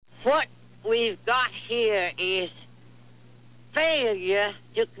What we've got here is failure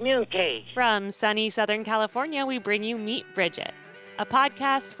to communicate. From sunny Southern California, we bring you Meet Bridget, a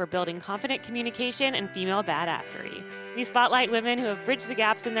podcast for building confident communication and female badassery. We spotlight women who have bridged the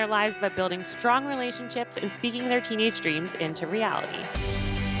gaps in their lives by building strong relationships and speaking their teenage dreams into reality.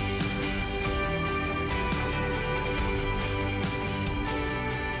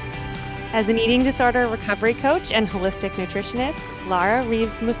 As an eating disorder recovery coach and holistic nutritionist, Lara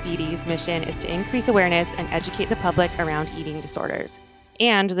Reeves Mufidi's mission is to increase awareness and educate the public around eating disorders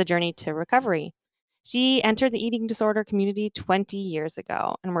and the journey to recovery. She entered the eating disorder community 20 years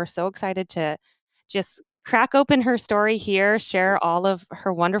ago, and we're so excited to just crack open her story here, share all of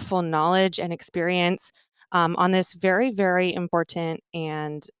her wonderful knowledge and experience on this very, very important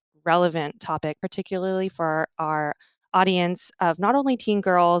and relevant topic, particularly for our audience of not only teen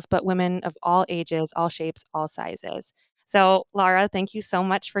girls, but women of all ages, all shapes, all sizes. So, Lara, thank you so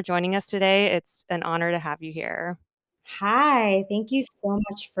much for joining us today. It's an honor to have you here. Hi, thank you so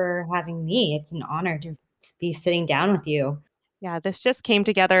much for having me. It's an honor to be sitting down with you. Yeah, this just came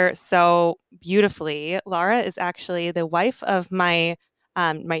together so beautifully. Lara is actually the wife of my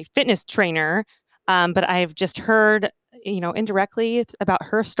fitness trainer, but I've just heard, indirectly about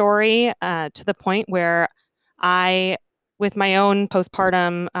her story to the point where I, with my own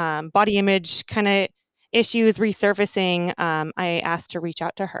postpartum body image kind of issues resurfacing, I asked to reach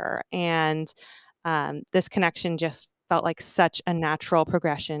out to her, and this connection just felt like such a natural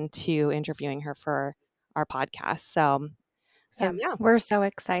progression to interviewing her for our podcast. So yeah. We're so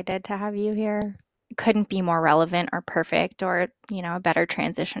excited to have you here. It couldn't be more relevant or perfect or, a better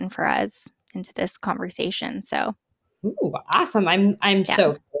transition for us into this conversation. So, Ooh, awesome. I'm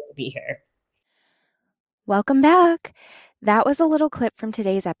so excited to be here. Welcome back. That was a little clip from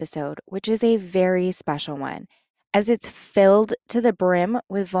today's episode, which is a very special one, as it's filled to the brim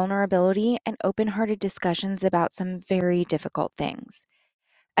with vulnerability and open-hearted discussions about some very difficult things.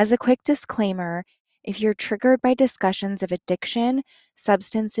 As a quick disclaimer, if you're triggered by discussions of addiction,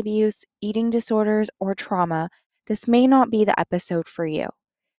 substance abuse, eating disorders, or trauma, this may not be the episode for you.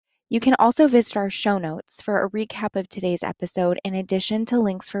 You can also visit our show notes for a recap of today's episode in addition to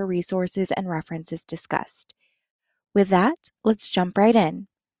links for resources and references discussed. With that, let's jump right in.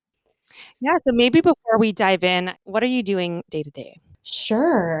 Yeah, so maybe before we dive in, what are you doing day to day?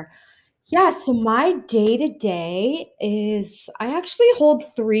 Sure. Yeah, so my day-to-day is I actually hold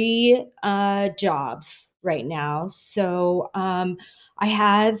 3 jobs right now. So I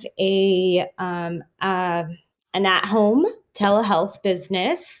have an at-home telehealth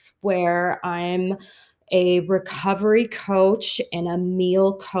business where I'm a recovery coach and a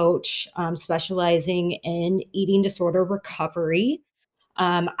meal coach, specializing in eating disorder recovery.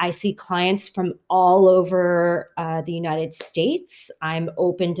 I see clients from all over the United States. I'm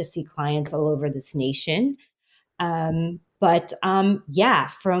open to see clients all over this nation. But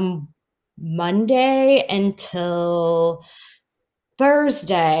from Monday until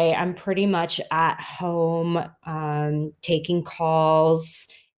Thursday, I'm pretty much at home, taking calls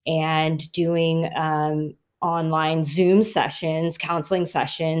and doing online Zoom sessions, counseling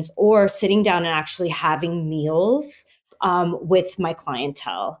sessions, or sitting down and actually having meals with my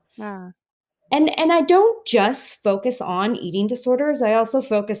clientele. Yeah. And I don't just focus on eating disorders. I also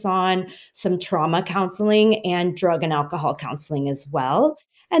focus on some trauma counseling and drug and alcohol counseling as well.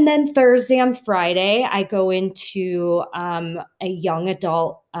 And then Thursday and Friday, I go into a young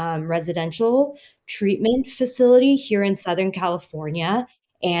adult residential treatment facility here in Southern California.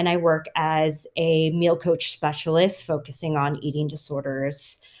 And I work as a meal coach specialist focusing on eating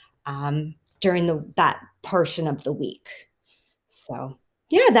disorders during that portion of the week. So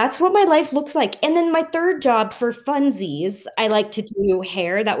yeah, that's what my life looks like. And then my third job, for funsies, I like to do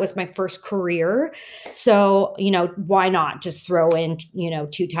hair. That was my first career. So, why not just throw in,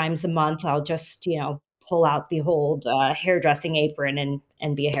 2 times a month, I'll just, pull out the old hairdressing apron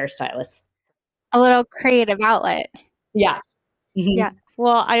and be a hairstylist. A little creative outlet. Yeah. Mm-hmm. Yeah.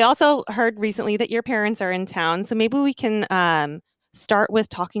 Well, I also heard recently that your parents are in town. So maybe we can start with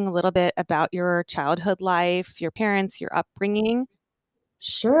talking a little bit about your childhood life, your parents, your upbringing.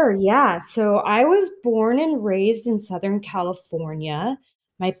 Sure, yeah. So I was born and raised in Southern California.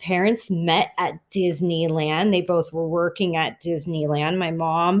 My parents met at Disneyland. They both were working at Disneyland. My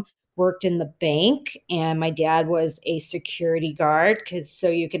mom worked in the bank and my dad was a security guard, so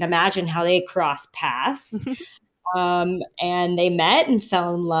you can imagine how they crossed paths. And they met and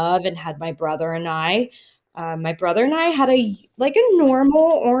fell in love and had my brother and I. My brother and I had a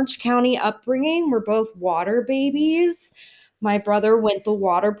normal Orange County upbringing. We're both water babies. My brother went the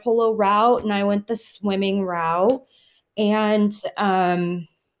water polo route and I went the swimming route. And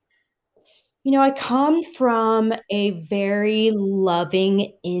I come from a very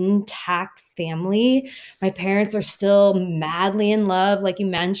loving, intact family. My parents are still madly in love, like you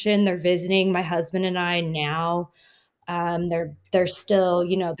mentioned. They're visiting my husband and I now. They're still,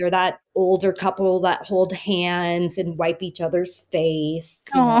 they're that older couple that hold hands and wipe each other's face.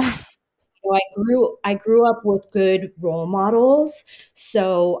 Oh, I grew up with good role models.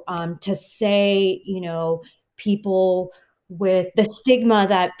 So to say, people with the stigma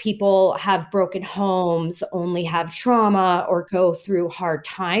that people have broken homes, only have trauma, or go through hard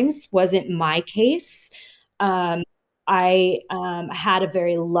times wasn't my case. Um, I had a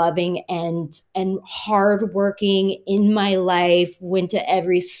very loving and hardworking in my life. Went to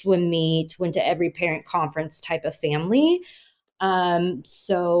every swim meet, went to every parent conference type of family.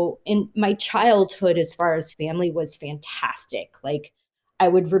 So in my childhood, as far as family, was fantastic. Like, I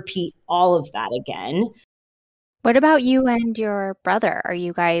would repeat all of that again. what about you and your brother? Are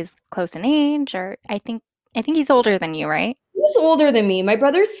you guys close in age, or I think he's older than you, right? He's older than me. My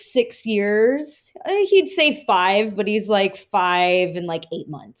brother's 6 years. He'd say five, but he's like 5 and like 8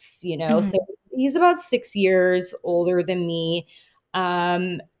 months. Mhm. So he's about 6 years older than me.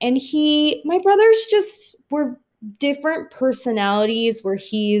 And my brothers just were different personalities where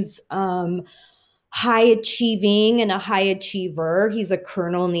he's high achieving and a high achiever. He's a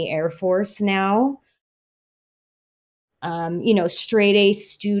colonel in the Air Force now. Straight A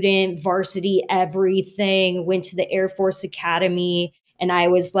student, varsity everything, went to the Air Force Academy. And I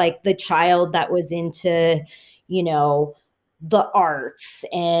was like the child that was into, you know, the arts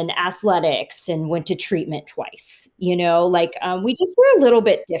and athletics and went to treatment twice. We just were a little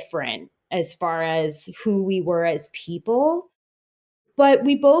bit different as far as who we were as people, but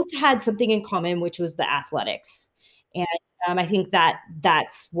we both had something in common, which was the athletics. And I think that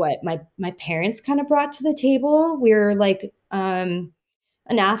that's what my parents kind of brought to the table. We're like an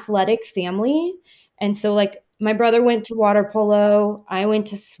athletic family, and so like my brother went to water polo, I went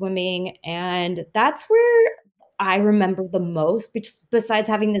to swimming, and that's where I remember the most. Besides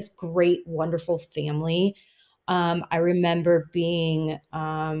having this great, wonderful family, I remember being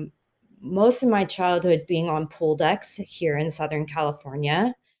most of my childhood being on pool decks here in Southern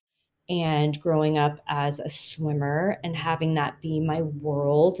California and growing up as a swimmer and having that be my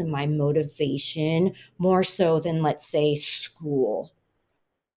world and my motivation more so than, let's say, school.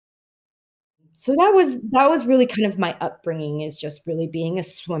 So that was really kind of my upbringing, is just really being a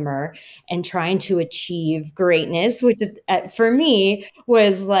swimmer and trying to achieve greatness, which is, for me,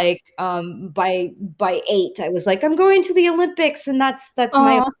 was like, by 8, I was like, "I'm going to the Olympics," and that's my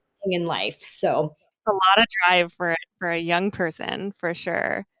Oh, thing in life. So A lot of drive for a young person, for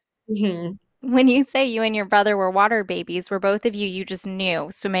sure. mhm. when you say you and your brother were water babies, were both of you just knew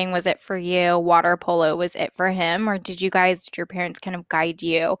swimming was it for you, water polo was it for him, or did your parents kind of guide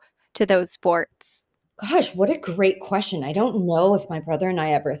you to those sports? Gosh, what a great question. I don't know if my brother and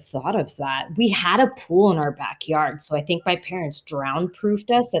I ever thought of that. We had a pool in our backyard, so I think my parents drown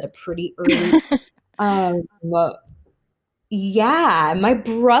proofed us at a pretty early. um, yeah, my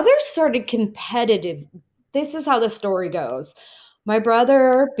brother started competitive. This is how the story goes. My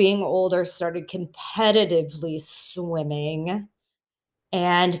brother, being older, started competitively swimming.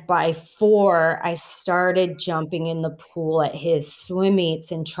 And by 4, I started jumping in the pool at his swim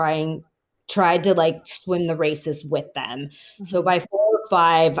meets and tried to, like, swim the races with them. So Mhm. by 4 or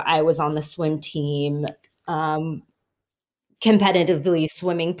 5, I was on the swim team, um, competitively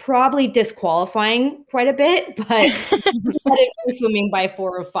swimming, probably disqualifying quite a bit, but competitively swimming by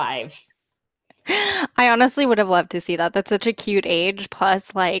 4 or 5. I honestly would have loved to see that. That's such a cute age.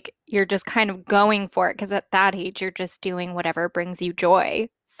 Plus, like, you're just kind of going for it because at that age, you're just doing whatever brings you joy.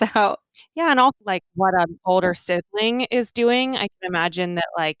 So, Yeah, and also, like, what an older sibling is doing, I can imagine that,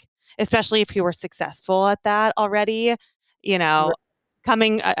 like, especially if you were successful at that already, you know,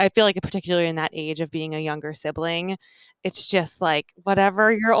 coming I feel like particularly in that age of being a younger sibling, it's just like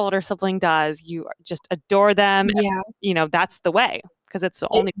whatever your older sibling does, you just adore them, and, yeah. that's the way because it's the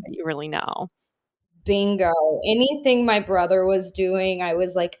only way you really know. Bingo. Anything my brother was doing, I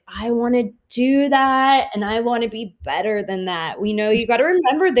was like, "I wanna do that, and I wanna be better than that." You gotta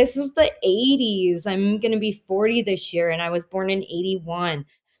remember this was the '80s. I'm gonna be 40 this year, and I was born in '81.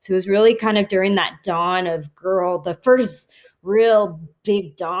 So it was really kind of during that dawn of the first real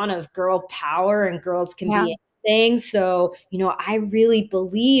big dawn of girl power and girls can Yeah. be anything. So, I really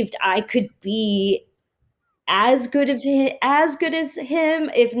believed I could be as good as him,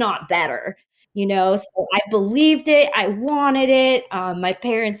 if not better. So I believed it, I wanted it, my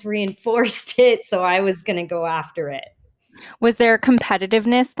parents reinforced it, so I was gonna go after it. Was there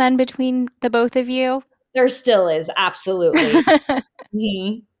competitiveness then between the both of you? There still is, absolutely.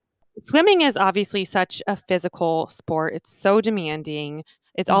 Mhm. swimming is obviously such a physical sport. It's so demanding.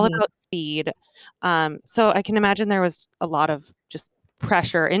 It's all Mhm. about speed. So I can imagine there was a lot of just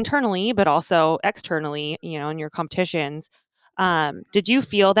pressure internally, but also externally, in your competitions. Did you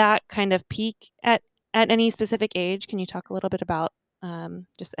feel that kind of peak at any specific age? Can you talk a little bit about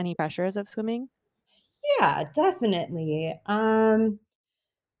just any pressures of swimming? Yeah, definitely.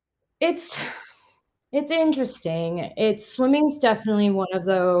 It's it's interesting. Swimming's definitely one of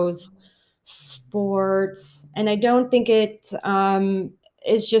those sports, and I don't think it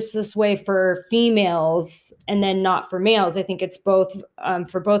is just this way for females and then not for males. I think it's both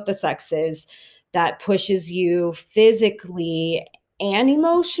for both the sexes that pushes you physically and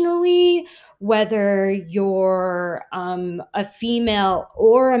emotionally, whether you're a female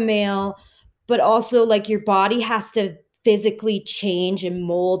or a male, but also like your body has to physically change and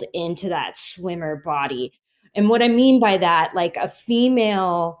mold into that swimmer body. And what I mean by that, like a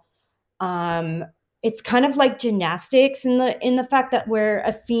female, um, it's kind of like gymnastics in the fact that where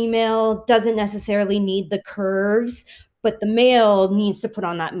a female doesn't necessarily need the curves, but the male needs to put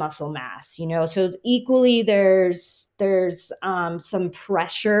on that muscle mass, you know. So equally there's some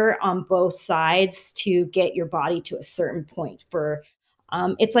pressure on both sides to get your body to a certain point for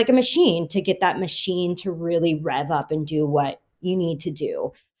it's like a machine to get that machine to really rev up and do what you need to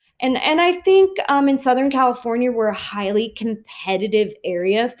do. And I think in Southern California, we're a highly competitive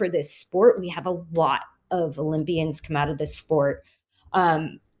area for this sport. We have a lot of Olympians come out of this sport.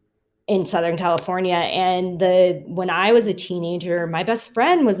 Um, in Southern California. And the when I was a teenager, my best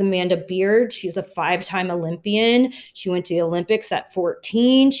friend was Amanda Beard. She's a 5-time Olympian. She went to the Olympics at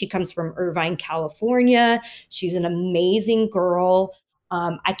 14. She comes from Irvine, California. She's an amazing girl.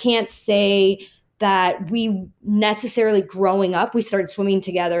 I can't say that we necessarily growing up, we started swimming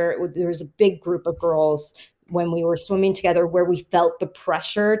together. There was a big group of girls when we were swimming together where we felt the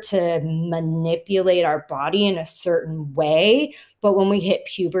pressure to manipulate our body in a certain way. But when we hit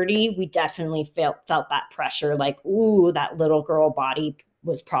puberty, we definitely felt that pressure, like, ooh, that little girl body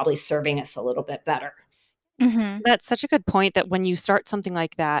was probably serving us a little bit better. Mhm. That's such a good point that when you start something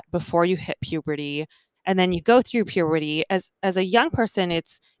like that before you hit puberty and then you go through puberty as a young person,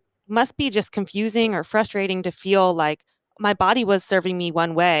 it's must be just confusing or frustrating to feel like my body was serving me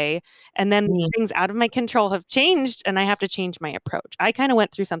one way and then Mm. things out of my control have changed and I have to change my approach. I kind of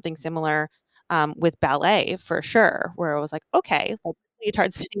went through something similar with ballet for sure, where I was like, okay, like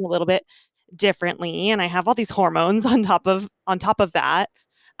leotard's fitting a little bit differently, and I have all these hormones on top of that.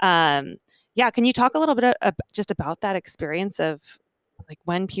 Um, yeah, can you talk a little bit just about that experience of, like,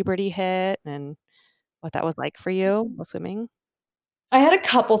 when puberty hit and what that was like for you with swimming? I had a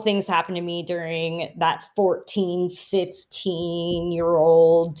couple things happen to me during that 14,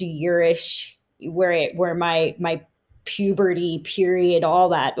 15-year-old yearish where my puberty period, all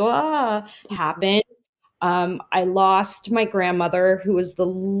that Mhm. happened. I lost my grandmother, who was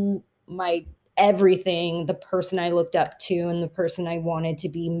my everything, the person I looked up to and the person I wanted to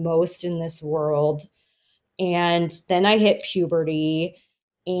be most in this world. And then I hit puberty,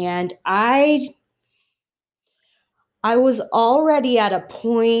 and I was already at a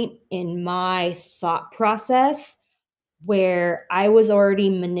point in my thought process where I was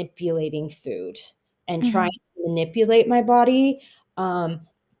already manipulating food and trying Mhm. to manipulate my body. Um,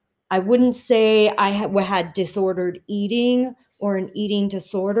 I wouldn't say I had disordered eating or an eating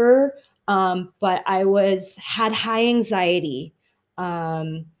disorder, but I was had high anxiety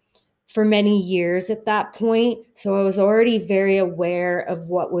for many years at that point. So I was already very aware of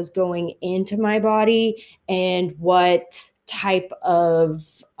what was going into my body and what type of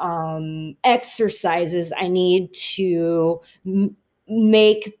exercises I need to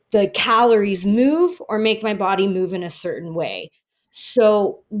make the calories move or make my body move in a certain way.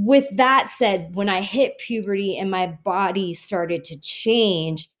 So, with that said, when I hit puberty and my body started to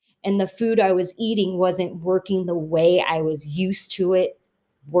change, and the food I was eating wasn't working the way I was used to it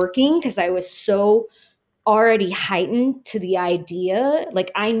working, because I was so already heightened to the idea.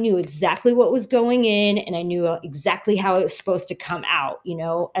 Like I knew exactly what was going in and I knew exactly how it was supposed to come out, you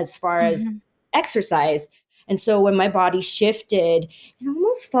know, as far as Mhm. exercise. And so when my body shifted, it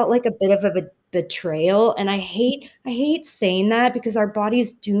almost felt like a bit of a betrayal. And I hate saying that because our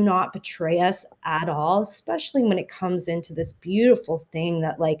bodies do not betray us at all, especially when it comes into this beautiful thing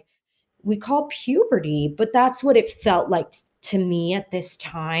that like we call puberty, but that's what it felt like to me at this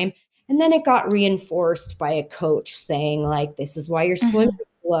time. And then it got reinforced by a coach saying, like, this is why you're swimming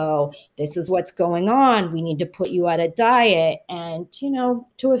Mhm. slow. This is what's going on. We need to put you at a diet. And, you know,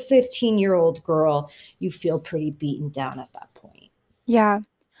 to a 15-year-old girl, you feel pretty beaten down at that point. Yeah.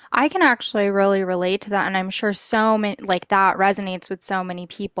 I can actually really relate to that, and I'm sure so many like that resonates with so many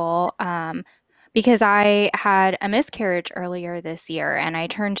people. Because I had a miscarriage earlier this year, and I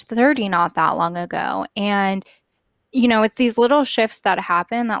turned 30 not that long ago, and it's these little shifts that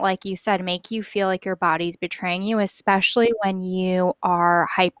happen that, like you said, make you feel like your body's betraying you, especially when you are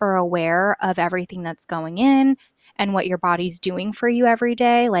hyper aware of everything that's going in and what your body's doing for you every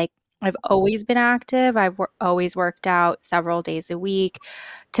day. Like, I've always been active. I've always worked out several days a week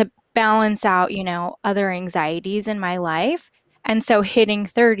to balance out, other anxieties in my life. And so hitting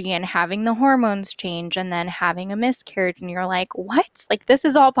 30 and having the hormones change and then having a miscarriage, and you're like, what? Like, this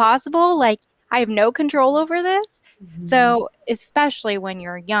is all possible? Like, I have no control over this. So, especially when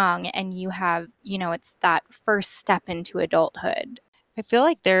you're young and you have, it's that first step into adulthood. I feel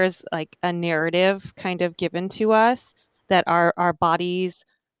like there's like a narrative kind of given to us that our bodies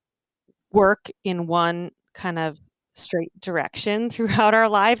work in one kind of straight direction throughout our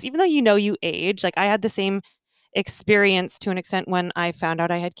lives, even though you age. Like I had the same experience to an extent when I found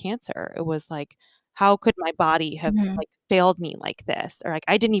out I had cancer. It was like, how could my body have Mhm. like failed me like this? Or like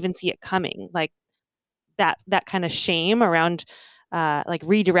I didn't even see it coming. Like that kind of shame around like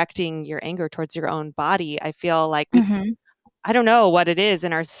redirecting your anger towards your own body. I feel like Mhm. I don't know what it is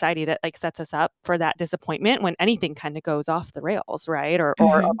in our society that like sets us up for that disappointment when anything kind of goes off the rails, right? Or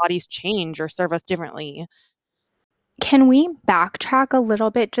our Mhm. bodies change or serve us differently. Can we backtrack a little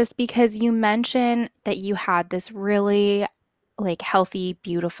bit just because you mentioned that you had this really like healthy,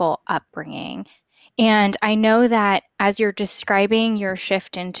 beautiful upbringing? And I know that as you're describing your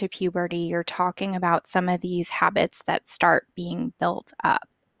shift into puberty, you're talking about some of these habits that start being built up.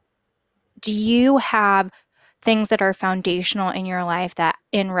 Do you have things that are foundational in your life that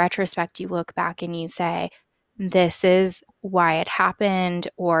in retrospect you look back and you say, this is why it happened,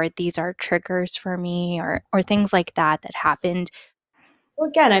 or these are triggers for me, or things like that that happened? Well,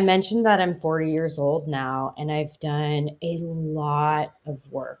 again, I mentioned that I'm 40 years old now, and I've done a lot of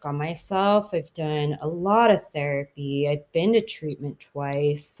work on myself. I've done a lot of therapy. I've been to treatment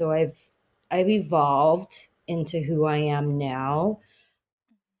twice, so I've evolved into who I am now.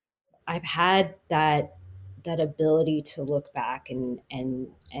 I've had that ability to look back and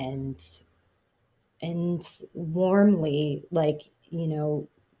warmly, like,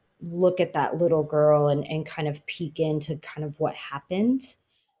 look at that little girl and kind of peek into kind of what happened.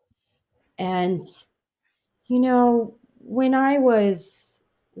 And when I was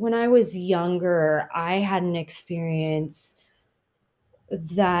younger, I had an experience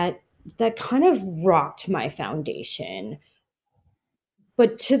that kind of rocked my foundation,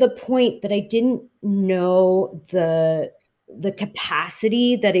 but to the point that I didn't know the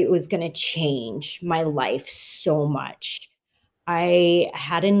capacity that it was going to change my life so much. I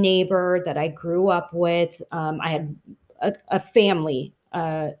had a neighbor that I grew up with. I had a family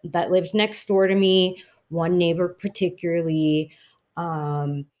that lived next door to me. One neighbor, particularly,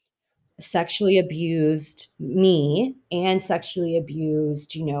 um, sexually abused me and sexually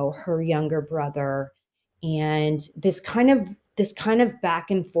abused, her younger brother. And this kind of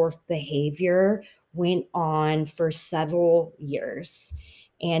back and forth behavior went on for several years.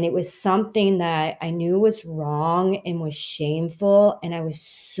 And it was something that I knew was wrong and was shameful. And I was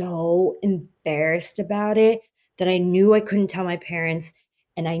so embarrassed about it that I knew I couldn't tell my parents,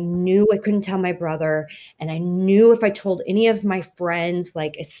 and I knew I couldn't tell my brother, and I knew if I told any of my friends,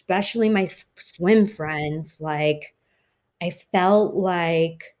 like, especially my swim friends, like, I felt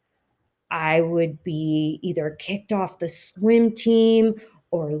like I would be either kicked off the swim team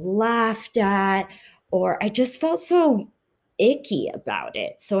or laughed at, or I just felt so icky about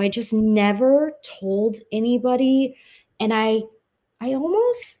it. So I just never told anybody. And I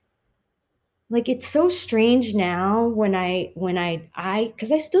almost, like, it's so strange now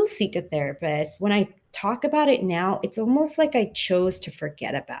because I still seek a therapist. When I talk about it now, it's almost like I chose to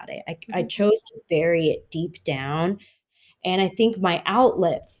forget about it. I chose to bury it deep down. And I think my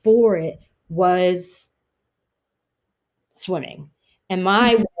outlet for it was swimming. And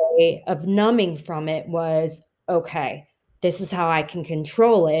my Mhm. way of numbing from it was, okay, this is how I can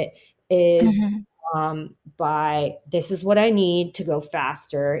control it, is Mhm. by this is what I need to go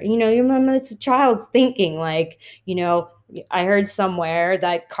faster. You remember, it's a child's thinking, like, I heard somewhere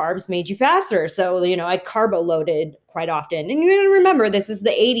that carbs made you faster. So, I carbo loaded quite often. And you remember, this is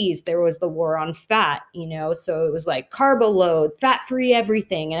the 80s. There was the war on fat, so it was like carbo load, fat free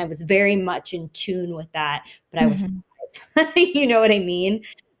everything. And I was very much in tune with that. But I was Mhm. you know what I mean?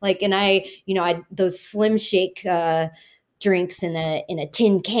 Like, and I those Slim Shake drinks in a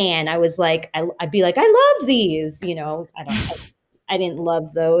tin can. I was like, I'd be like, I love these. I didn't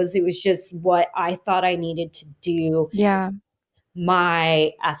love those. It was just what I thought I needed to do Yeah.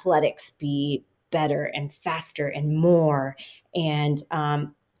 my athletics be better and faster and more. And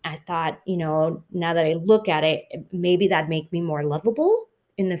I thought, now that I look at it, maybe that'd make me more lovable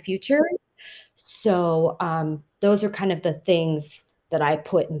in the future. So those are kind of the things that I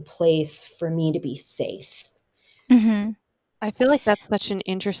put in place for me to be safe. Mm-hmm. I feel like that's such an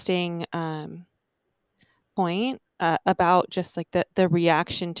interesting point about just like the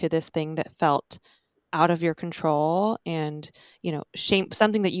reaction to this thing that felt out of your control, and shame,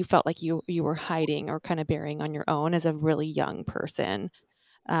 something that you felt like you were hiding or kind of bearing on your own as a really young person.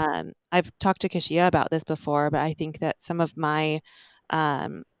 I've talked to Kashia about this before, but I think that some of my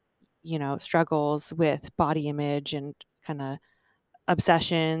um, struggles with body image and kind of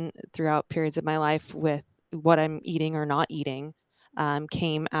obsession throughout periods of my life with what I'm eating or not eating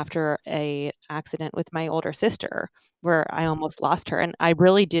came after a accident with my older sister where I almost lost her, and I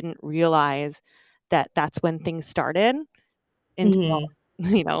really didn't realize that that's when things started until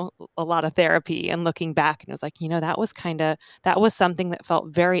Mhm. a lot of therapy and looking back, and it was like, that was something that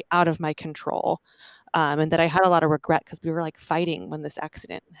felt very out of my control, and that I had a lot of regret because we were like fighting when this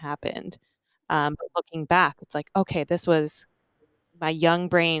accident happened. But looking back, it's like, okay, this was my young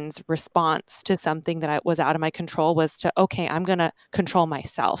brain's response to something that I was out of my control, was to, okay, I'm going to control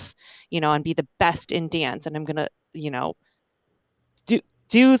myself, and be the best in dance. And I'm going to, do,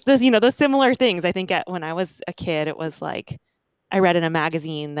 do the, the similar things. I think when I was a kid, it was like, I read in a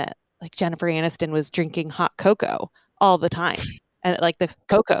magazine that like Jennifer Aniston was drinking hot cocoa all the time. And like the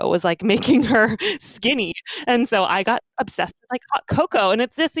cocoa was like making her skinny. And so I got obsessed with like hot cocoa, and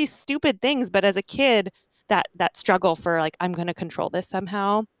it's just these stupid things. But as a kid, that struggle for like, I'm going to control this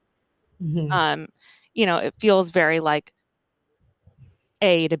somehow. Mhm. Um, it feels very like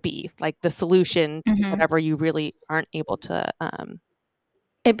A to B, like the solution to Mm-hmm. whatever you really aren't able to.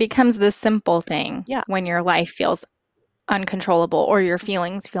 It becomes the simple thing Yeah. when your life feels uncontrollable or your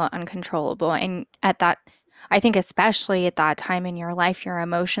feelings feel uncontrollable. And at that, I think especially at that time in your life, your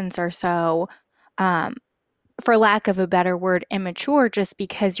emotions are so, um, for lack of a better word, immature, just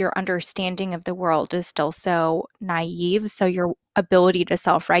because your understanding of the world is still so naive. So your ability to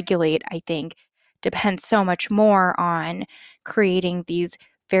self-regulate, I think, depends so much more on creating these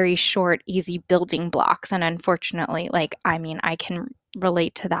very short, easy building blocks. And unfortunately, like, I mean, I can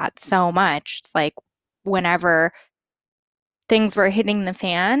relate to that so much. It's like whenever things were hitting the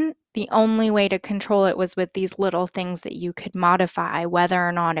fan, the only way to control it was with these little things that you could modify, whether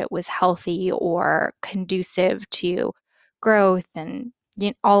or not it was healthy or conducive to growth and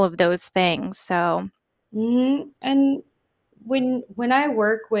all of those things. So, And when I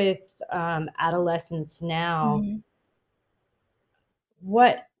work with adolescents now, mhm,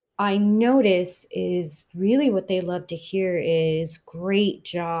 what I notice is really what they love to hear is great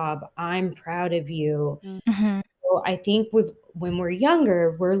job. I'm proud of you. mhm, So I think when we're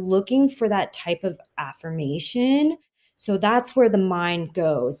younger, we're looking for that type of affirmation. So that's where the mind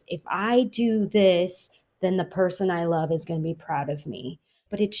goes. If I do this, then the person I love is going to be proud of me.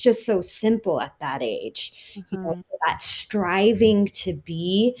 But it's just so simple at that age. Mhm. So that striving to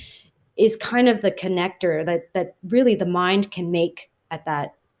be is kind of the connector that really the mind can make at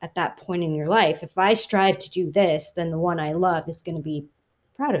that point in your life. If I strive to do this, then the one I love is going to be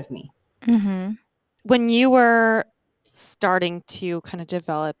proud of me. mhm. When you were starting to kind of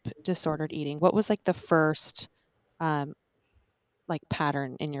develop disordered eating, what was like the first um, like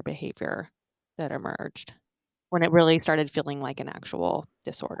pattern in your behavior that emerged when it really started feeling like an actual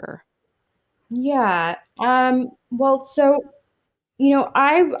disorder? Yeah. Well, so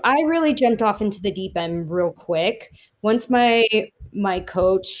I really jumped off into the deep end real quick. Once my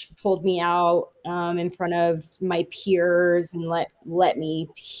coach pulled me out in front of my peers and let me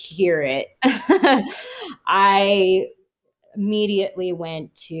hear it, I immediately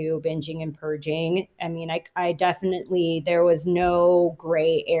went to binging and purging. I mean, I definitely, there was no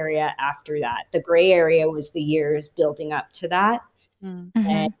gray area after that. The gray area was the years building up to that. Mm.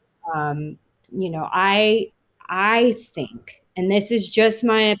 And, Mhm. um, I think, and this is just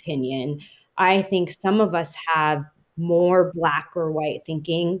my opinion, I think some of us have more black or white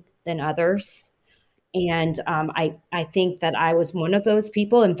thinking than others. And I think that I was one of those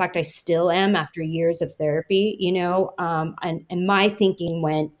people. In fact, I still am after years of therapy, and my thinking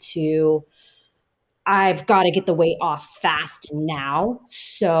went to, I've got to get the weight off fast and now.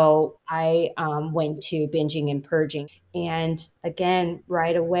 So I went to binging and purging. And again,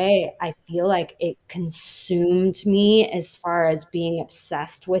 right away, I feel like it consumed me as far as being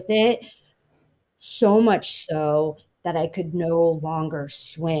obsessed with it, so much so that I could no longer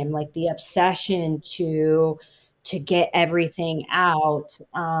swim. Like the obsession to get everything out.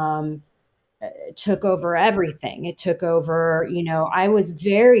 took over everything. It took over, I was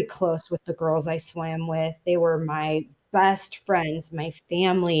very close with the girls I swam with. They were my best friends, my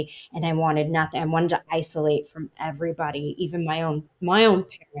family, and I wanted nothing. I wanted to isolate from everybody, even my own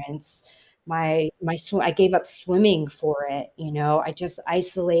parents. I gave up swimming for it. I just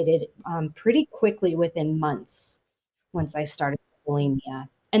isolated pretty quickly within months once I started bulimia.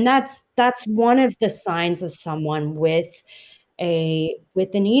 And that's one of the signs of someone with an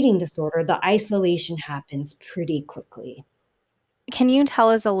eating disorder. The isolation happens pretty quickly. Can you tell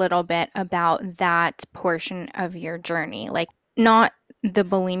us a little bit about that portion of your journey? Like, not the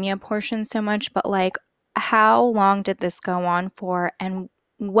bulimia portion so much, but like, how long did this go on for, and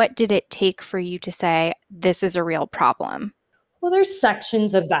what did it take for you to say, this is a real problem? Well, there's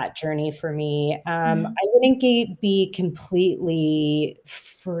sections of that journey for me. I wouldn't be completely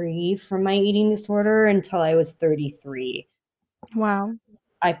free from my eating disorder until I was 33. Wow.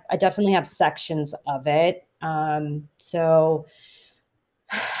 I definitely have sections of it. So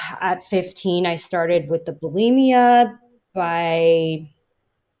at 15, I started with the bulimia. By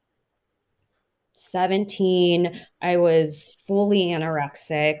 17, I was fully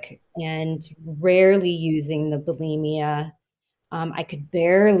anorexic and rarely using the bulimia. I could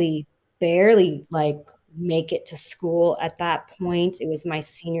barely like make it to school at that point. It was my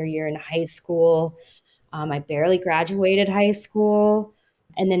senior year in high school. I barely graduated high school.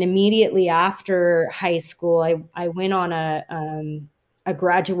 And then immediately after high school, I went on a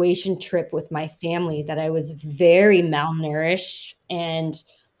graduation trip with my family that I was very malnourished and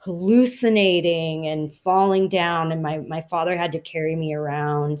hallucinating and falling down. And my father had to carry me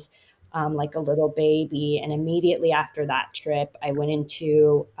around like a little baby. And immediately after that trip, I went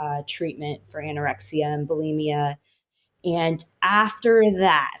into treatment for anorexia and bulimia. And after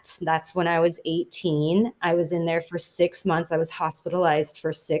that's when I was 18. I was in there for 6 months. I was hospitalized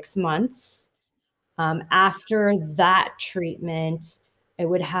for 6 months. After that treatment, I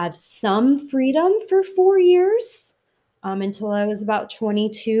would have some freedom for 4 years until I was about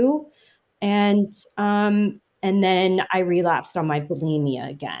 22. And then I relapsed on my bulimia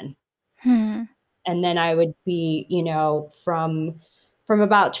again. And then I would be, from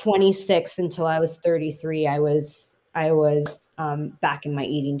about 26 until I was 33, I was back in my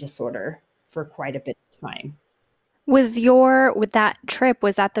eating disorder for quite a bit of time. With that trip,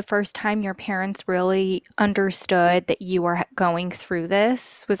 was that the first time your parents really understood that you were going through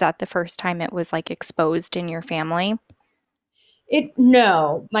this? Was that the first time it was like exposed in your family?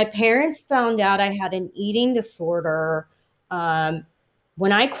 No, my parents found out I had an eating disorder.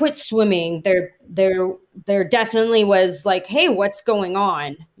 When I quit swimming, there definitely was like, hey, what's going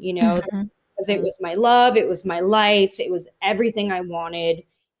on? Because it was my love, it was my life, it was everything I wanted.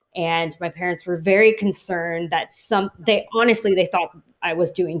 And my parents were very concerned that they thought I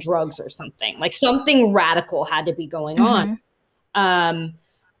was doing drugs or something, like something radical had to be going on.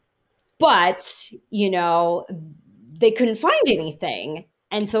 But, they couldn't find anything.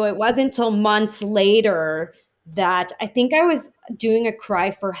 And so it wasn't until months later that I think I was doing a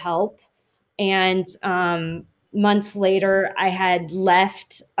cry for help. And months later, I had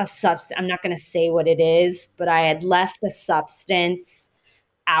left a substance. I'm not going to say what it is, but I had left a substance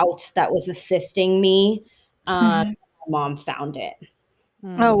out that was assisting me. My mom found it.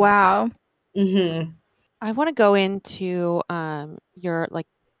 Oh, wow. I want to go into your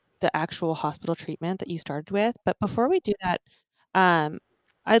the actual hospital treatment that you started with. But before we do that,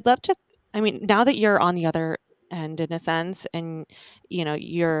 I'd love to, now that you're on the other end in a sense, and,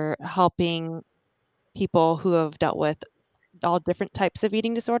 you're helping people who have dealt with all different types of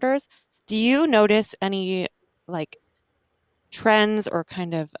eating disorders, do you notice any trends or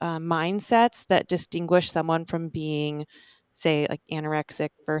kind of mindsets that distinguish someone from being, say, like anorexic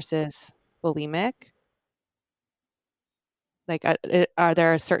versus bulimic? Are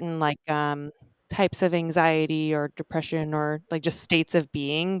there certain types of anxiety or depression or just states of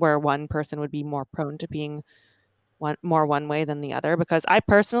being where one person would be more prone to being one way than the other? Because I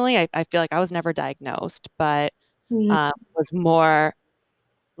personally, I feel like I was never diagnosed, but was more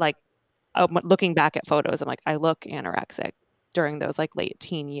looking back at photos, I'm like, I look anorexic during those late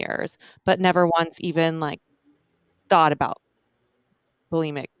teen years, but never once even thought about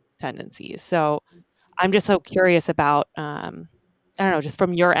bulimic tendencies. So I'm just so curious about, I don't know, just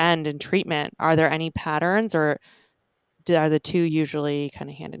from your end in treatment, are there any patterns, or are the two usually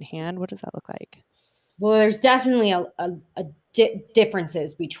kind of hand in hand? What does that look like? Well, there's definitely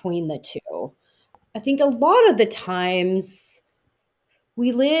differences between the two. I think a lot of the times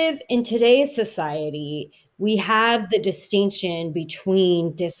we live in today's society, we have the distinction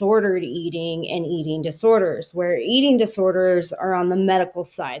between disordered eating and eating disorders, where eating disorders are on the medical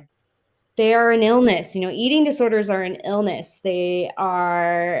side. they are an illness. Eating disorders are an illness. They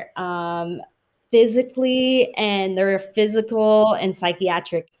are physically, and they're a physical and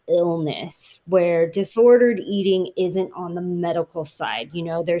psychiatric illness, where disordered eating isn't on the medical side.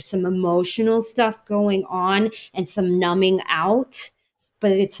 There's some emotional stuff going on and some numbing out,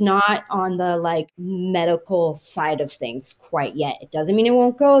 but it's not on the medical side of things quite yet. It doesn't mean it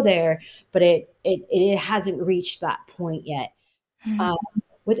won't go there, but it hasn't reached that point yet.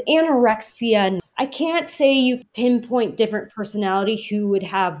 With anorexia, I can't say you pinpoint different personality who would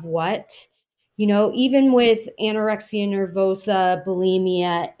have what. Even with anorexia nervosa,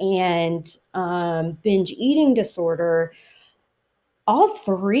 bulimia, and binge eating disorder, all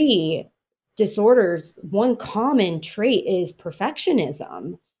three disorders, one common trait is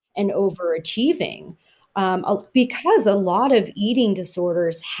perfectionism and overachieving. Because a lot of eating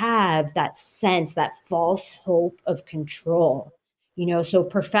disorders have that sense, that false hope of control. So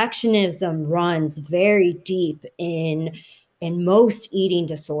perfectionism runs very deep in most eating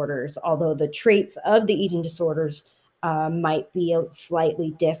disorders, although the traits of the eating disorders might be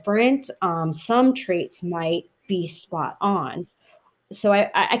slightly different. Some traits might be spot on. So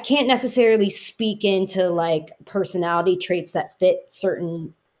I can't necessarily speak into personality traits that fit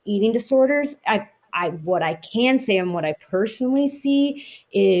certain eating disorders. What I can say and what I personally see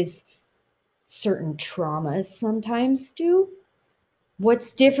is certain traumas sometimes do.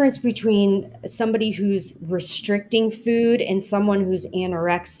 What's difference between somebody who's restricting food and someone who's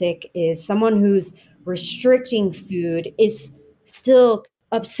anorexic is someone who's restricting food is still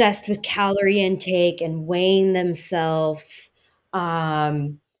obsessed with calorie intake and weighing themselves.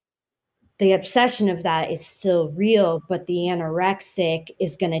 The obsession of that is still real, but the anorexic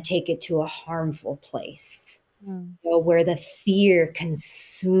is going to take it to a harmful place, where the fear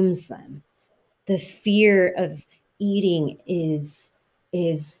consumes them. The fear of eating is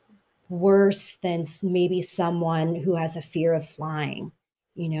worse than maybe someone who has a fear of flying,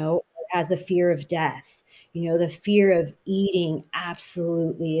 or has a fear of death. The fear of eating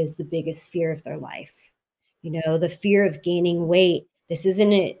absolutely is the biggest fear of their life. The fear of gaining weight. This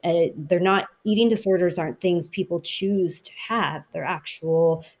isn't they're not, eating disorders aren't things people choose to have. They're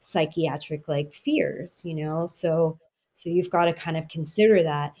actual psychiatric fears, so you've got to kind of consider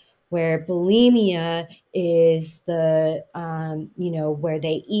that. Where bulimia is the, where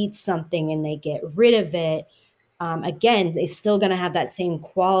they eat something and they get rid of it. Again, they're still going to have that same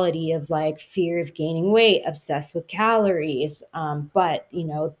quality of fear of gaining weight, obsessed with calories. But,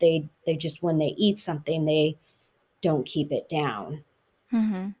 they just, when they eat something, they don't keep it down.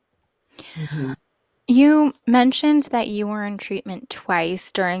 You mentioned that you were in treatment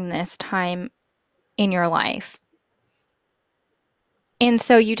twice during this time in your life. And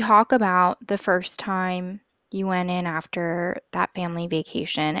so you talk about the first time you went in after that family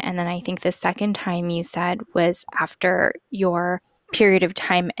vacation. And then I think the second time you said was after your period of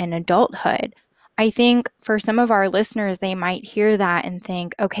time in adulthood. I think for some of our listeners, they might hear that and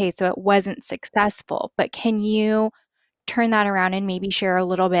think, okay, so it wasn't successful. But can you turn that around and maybe share a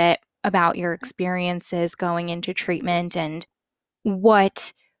little bit about your experiences going into treatment and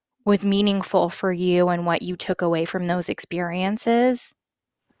what was meaningful for you and what you took away from those experiences?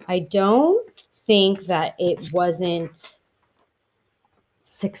 I don't think that it wasn't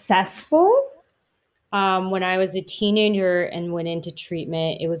successful. When I was a teenager and went into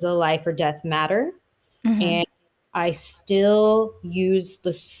treatment, it was a life or death matter. And I still use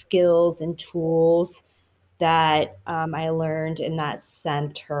the skills and tools that I learned in that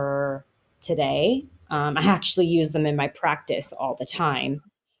center today. I actually use them in my practice all the time.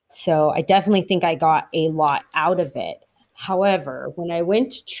 So I definitely think I got a lot out of it. However, when I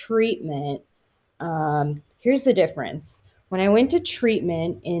went to treatment, here's the difference. When I went to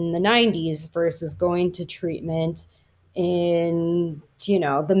treatment in the 90s versus going to treatment in,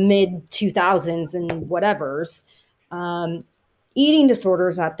 the mid 2000s and whatevers, eating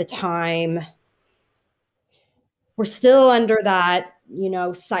disorders at the time were still under that,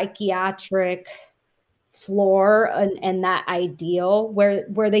 psychiatric floor and that ideal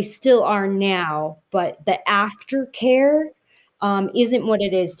where they still are now, but the aftercare isn't what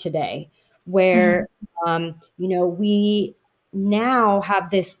it is today, where we now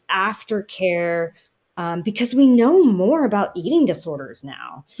have this aftercare because we know more about eating disorders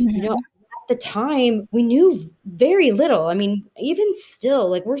now. At the time we knew very little. I mean, even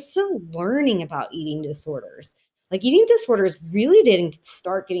still, we're still learning about eating disorders. Eating disorders really didn't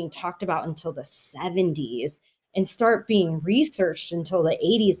start getting talked about until the 70s and start being researched until the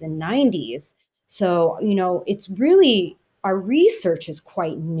 80s and 90s. So, it's really, our research is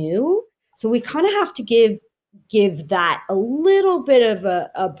quite new. So we kind of have to give that a little bit of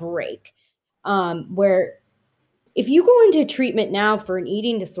a break, where if you go into treatment now for an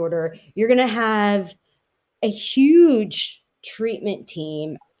eating disorder, you're going to have a huge treatment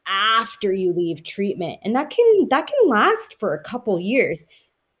team after you leave treatment, and that can last for a couple years.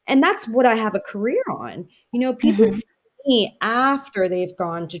 And that's what I have a career on. People Mhm. see me after they've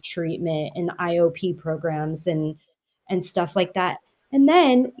gone to treatment and IOP programs and stuff like that. And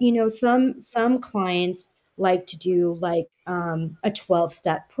then, some clients like to do like a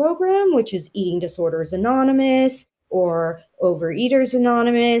 12-step program, which is Eating Disorders Anonymous or Overeaters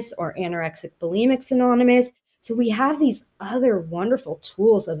Anonymous or Anorexic Bulimics Anonymous. So we have these other wonderful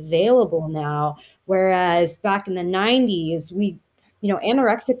tools available now, whereas back in the 90s,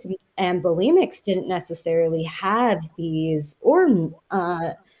 anorexic and bulimics didn't necessarily have these, or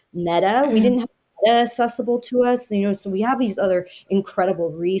Meta. We didn't have Meta accessible to us, so we have these other incredible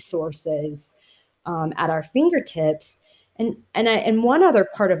resources at our fingertips. And one other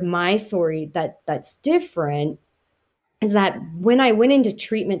part of my story that's different is that when I went into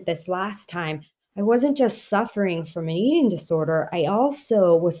treatment this last time, I wasn't just suffering from an eating disorder, I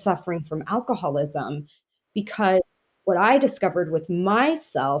also was suffering from alcoholism, because what I discovered with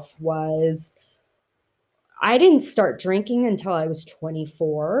myself was I didn't start drinking until I was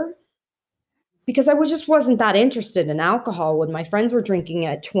 24, because I just wasn't that interested in alcohol. When my friends were drinking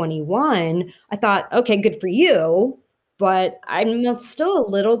at 21, I thought, okay, good for you. But I'm still a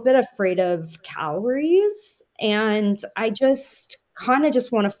little bit afraid of calories. And I just kind of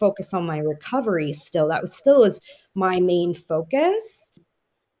just want to focus on my recovery still. That was still is my main focus.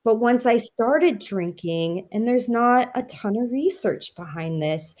 But once I started drinking, and there's not a ton of research behind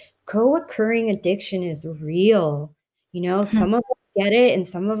this, co-occurring addiction is real. Some of us get it and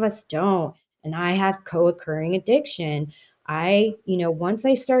some of us don't. And I have co-occurring addiction. Once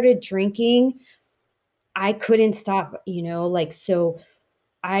I started drinking, I couldn't stop, so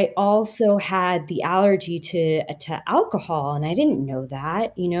I also had the allergy to alcohol, and I didn't know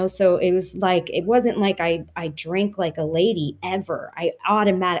that, so it wasn't like I drank like a lady ever.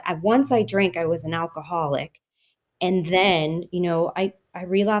 Once I drank, I was an alcoholic. And then, I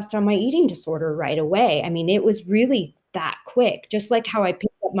relapsed on my eating disorder right away. I mean, it was really that quick, just like how I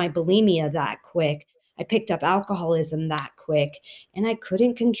picked up my bulimia that quick. I picked up alcoholism that quick, and I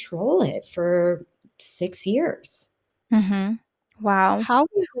couldn't control it for 6 years. Mhm. Wow. How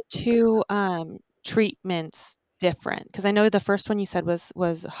were the two treatments different? Because I know the first one you said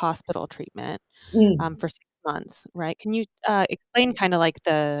was hospital treatment Mm. for 6 months, right? Can you explain kind of like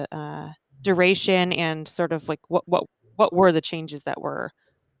the duration and sort of like what were the changes that were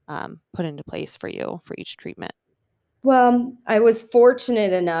put into place for you for each treatment? Well, I was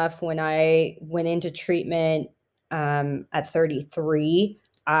fortunate enough when I went into treatment at 33.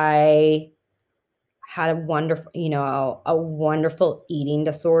 I had a wonderful eating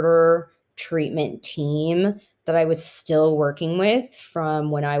disorder treatment team that I was still working with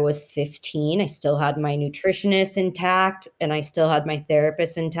from when I was 15. I still had my nutritionist intact, and I still had my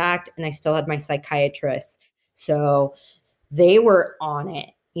therapist intact, and I still had my psychiatrist. So they were on it.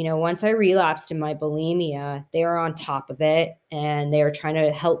 Once I relapsed in my bulimia, they were on top of it, and they were trying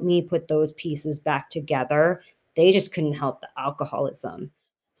to help me put those pieces back together. They just couldn't help the alcoholism.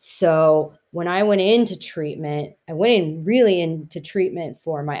 So when I went into treatment, I went in really into treatment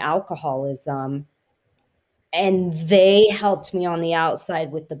for my alcoholism, and they helped me on the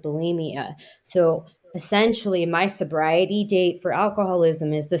outside with the bulimia. So essentially, my sobriety date for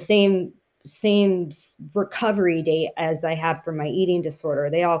alcoholism is the same recovery date as I have for my eating disorder.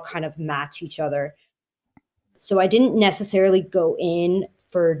 They all kind of match each other. So I didn't necessarily go in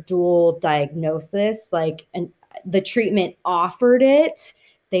for dual diagnosis, and the treatment offered it.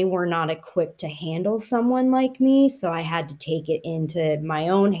 They were not equipped to handle someone like me, so I had to take it into my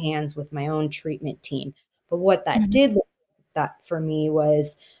own hands with my own treatment team. But what that Mhm. did that for me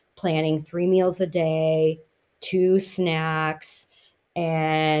was planning 3 meals a day, 2 snacks,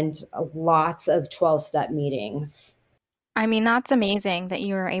 and lots of 12-step meetings. I mean, that's amazing that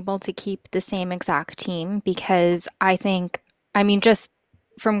you were able to keep the same exact team because I mean, just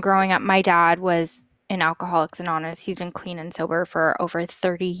from growing up, my dad was in Alcoholics Anonymous. He's been clean and sober for over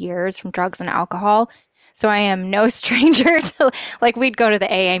 30 years from drugs and alcohol. So I am no stranger to, like, we'd go to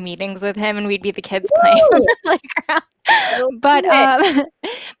the AA meetings with him and we'd be the kids playing on Woo! the playground. I love But it.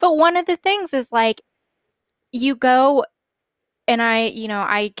 but one of the things is like you go and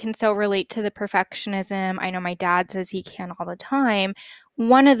I can so relate to the perfectionism. I know my dad says he can all the time.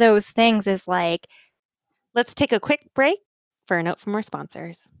 One of those things is like, Let's take a quick break for a note from our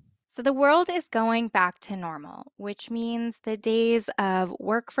sponsors. So the world is going back to normal, which means the days of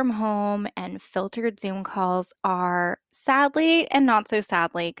work from home and filtered Zoom calls are sadly and not so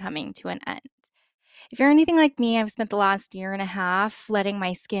sadly coming to an end. If you're anything like me, I've spent the last year and a half letting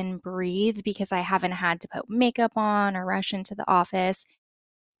my skin breathe because I haven't had to put makeup on or rush into the office.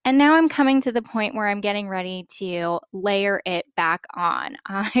 And now I'm coming to the point where I'm getting ready to layer it back on.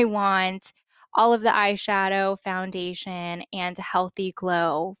 I want all of the eyeshadow, foundation, and a healthy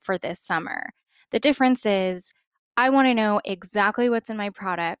glow for this summer. The difference is I want to know exactly what's in my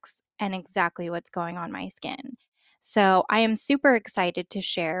products and exactly what's going on my skin. So I am super excited to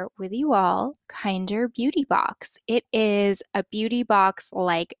share with you all Kinder Beauty Box. It is a beauty box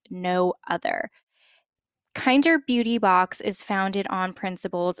like no other. Kinder Beauty Box is founded on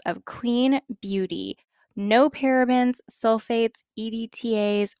principles of clean beauty, no parabens, sulfates,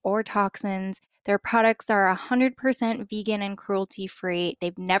 EDTAs, or toxins. Their products are 100% vegan and cruelty free.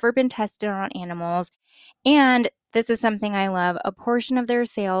 They've never been tested on animals. And this is something I love, a portion of their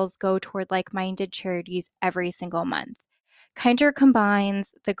sales go toward like minded charities every single month. Kinder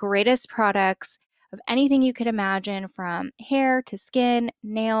combines the greatest products of anything you could imagine, from hair to skin,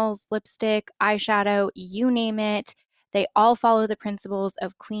 nails, lipstick, eyeshadow, you name it. They all follow the principles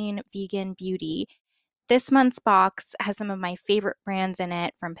of clean vegan beauty. This month's box has some of my favorite brands in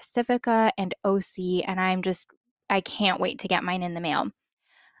it from Pacifica and OC, and I can't wait to get mine in the mail.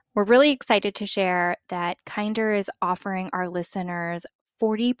 We're really excited to share that Kinder is offering our listeners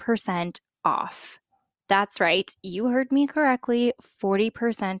 40% off. That's right, you heard me correctly,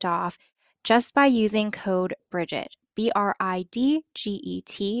 40% off just by using code Bridget,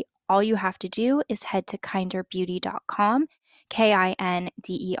 BRIDGET. All you have to do is head to kinderbeauty.com,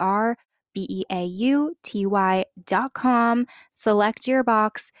 KINDERBEAUTY.com, select your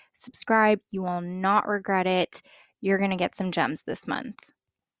box, subscribe. You will not regret it. You're going to get some gems this month.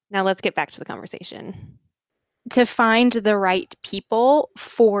 Now let's get back to the conversation. To find the right people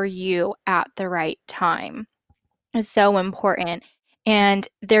for you at the right time is so important. And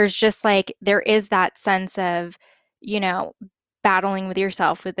there is that sense of, battling with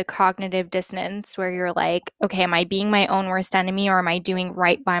yourself with the cognitive dissonance where you're like, okay, am I being my own worst enemy, or am I doing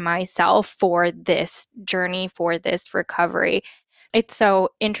right by myself for this journey, for this recovery? It's so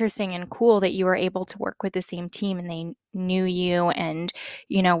interesting and cool that you were able to work with the same team and they knew you and,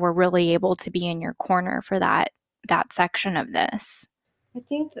 were really able to be in your corner for that section of this.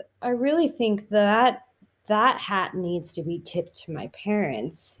 I really think that hat needs to be tipped to my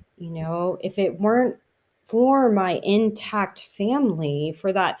parents. If it weren't for my intact family,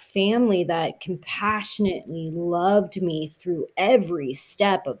 for that family that compassionately loved me through every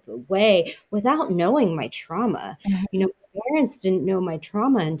step of the way without knowing my trauma. My parents didn't know my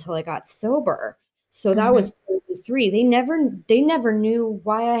trauma until I got sober. So that was 33. They never knew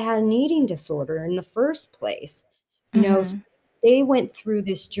why I had an eating disorder in the first place. So they went through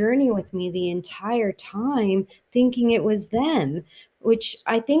this journey with me the entire time thinking it was them, which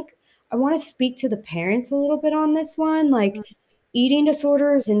I think I want to speak to the parents a little bit on this one. Like, eating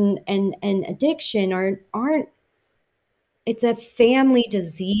disorders and addiction aren't it's a family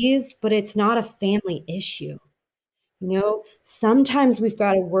disease, but it's not a family issue. Sometimes we've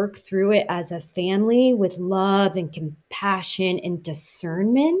got to work through it as a family with love and compassion and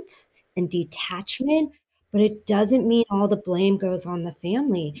discernment and detachment, but it doesn't mean all the blame goes on the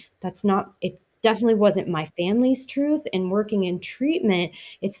family. It definitely wasn't my family's truth. And working in treatment,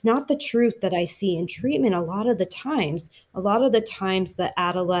 it's not the truth that I see in treatment a lot of the times. The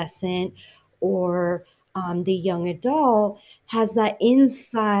adolescent or the young adult has that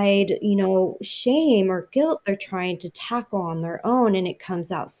inside, shame or guilt they're trying to tackle on their own, and it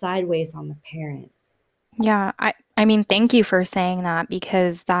comes out sideways on the parent. Yeah, I mean, thank you for saying that,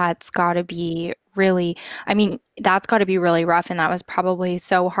 because that's got to be really rough, and that was probably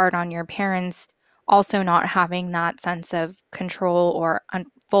so hard on your parents, also not having that sense of control or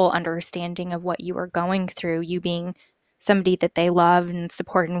full understanding of what you were going through, you being somebody that they loved and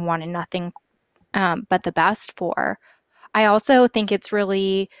supported and wanted nothing but the best for. I also think it's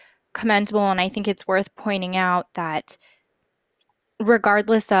really commendable, and I think it's worth pointing out that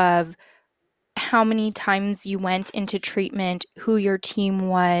regardless of how many times you went into treatment, who your team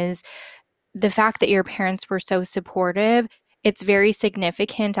was, the fact that your parents were so supportive, it's very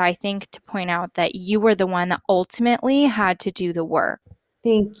significant, I think, to point out that you were the one that ultimately had to do the work.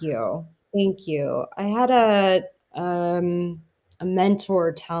 Thank you. I had a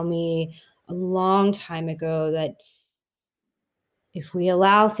mentor tell me a long time ago that If we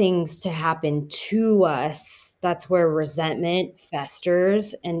allow things to happen to us, that's where resentment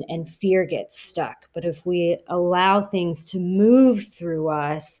festers and fear gets stuck. But if we allow things to move through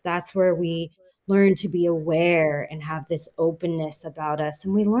us, that's where we learn to be aware and have this openness about us,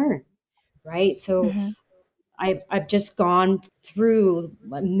 and we learn, right? So Mm-hmm. I've just gone through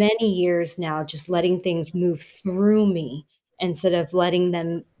many years now, just letting things move through me instead of letting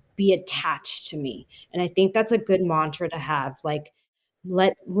them be attached to me. And I think that's a good mantra to have. Like,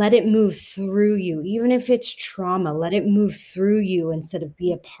 let it move through you, even if it's trauma. Let it move through you instead of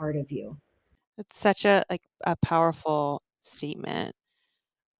be a part of you. It's such a powerful statement.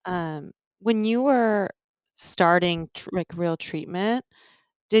 When you were starting real treatment,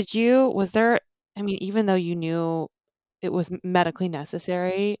 was there, I mean, even though you knew it was medically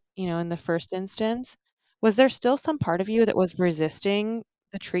necessary, in the first instance, was there still some part of you that was resisting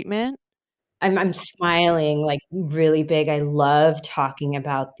the treatment? I'm smiling like really big. I love talking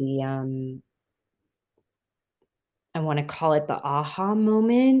about I wanna call it the aha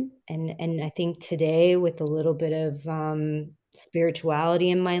moment, and I think today with a little bit of, spirituality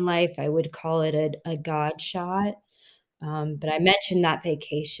in my life, I would call it a God shot, but I mentioned that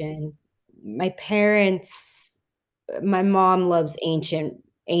vacation. My parents my mom loves ancient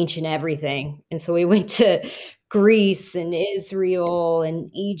everything, and so we went to Greece and Israel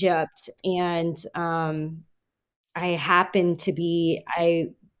and Egypt, and, I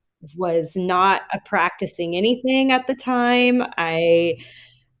was not practicing anything at the time.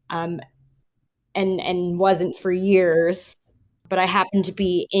 Um, and wasn't for years, but I happened to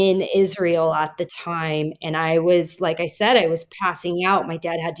be in Israel at the time, and I was like I said, I was passing out. My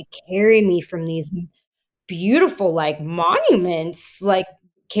dad had to carry me from these beautiful, like, monuments, like,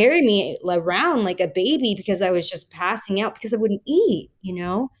 carry me around like a baby because I was just passing out because I wouldn't eat, you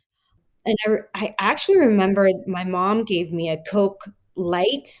know? And I actually remember my mom gave me a Coke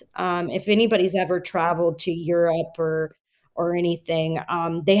Light. If anybody's ever traveled to Europe or anything,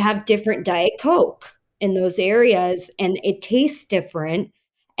 they have different Diet Coke in those areas, and it tastes different.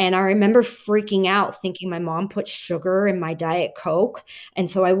 And I remember freaking out thinking my mom put sugar in my Diet Coke, and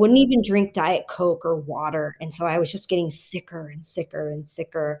so I wouldn't even drink Diet Coke or water, and so I was just getting sicker and sicker and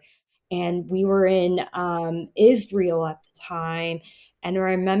sicker. And we were in, Israel at the time, and I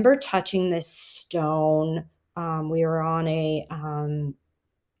remember touching this stone. We were on a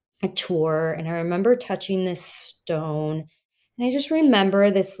tour, and I remember touching this stone, and I just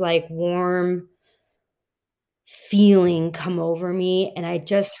remember this, like, warm feeling come over me, and I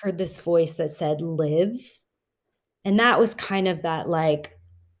just heard this voice that said, "Live." And that was kind of that, like,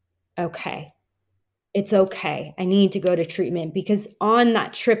 "Okay, it's okay. I need to go to treatment," because on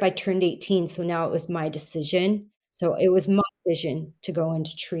that trip, I turned 18, so now it was my decision. So it was my decision to go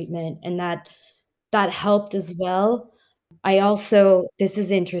into treatment, and that helped as well. I also this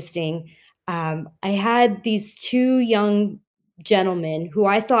is interesting, I had these 2 young gentlemen who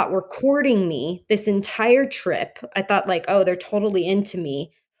I thought were courting me this entire trip. I thought like, "Oh, they're totally into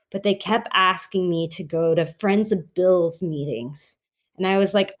me," but they kept asking me to go to Friends of Bill's meetings, and I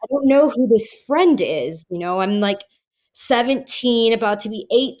was like, "I don't know who this friend is," I'm like 17, about to be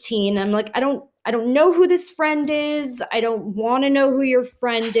 18. I'm like, "I don't know who this friend is. I don't wanna know who your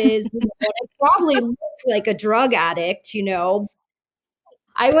friend is." I probably looked like a drug addict.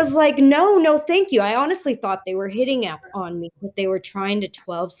 I was like, "No, no, thank you." I honestly thought they were hitting on me, but they were trying to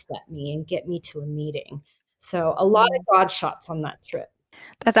 12-step me and get me to a meeting. So, a lot of Mm. God shots on that trip.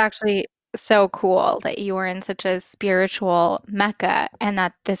 That's actually so cool that you were in such a spiritual mecca and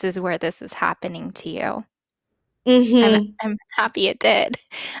that this is where this is happening to you. I'm Mhm. I'm happy it did.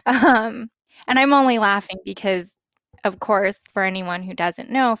 Um, and I'm only laughing because, of course, for anyone who doesn't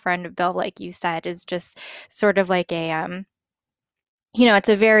know, Friend of Bill, like you said, is just sort of like it's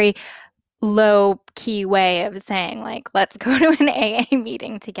a very low key way of saying like, let's go to an AA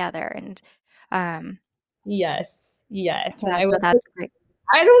meeting together. And um, Yes, yes, so and that's I was like, that's great.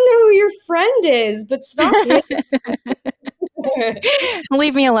 "I don't know who your friend is, but stop hitting."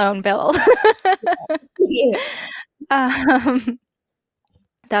 Leave me alone, Bill. Yeah. um,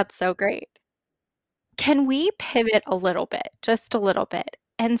 that's so great. Can we pivot a little bit, just a little bit,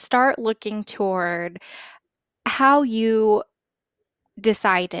 and start looking toward how you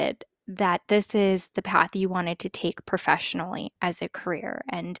decided that this is the path you wanted to take professionally as a career?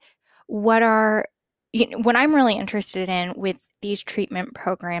 And what I'm really interested in with these treatment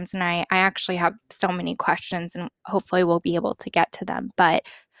programs, and I actually have so many questions, and hopefully we'll be able to get to them, but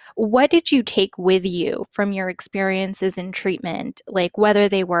what did you take with you from your experiences in treatment, like whether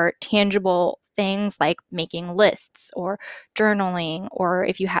they were tangible things like making lists or journaling, or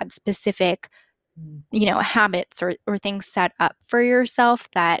if you had specific habits or things set up for yourself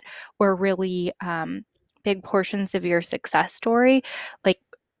that were really big portions of your success story. Like,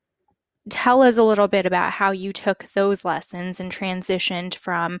 tell us a little bit about how you took those lessons and transitioned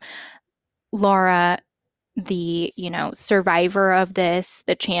from Laura, the, survivor of this,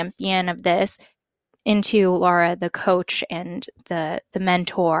 the champion of this, into Laura, the coach and the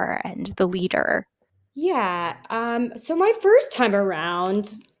mentor and the leader. Yeah. So my first time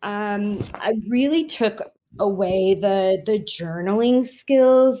around, I really took away the journaling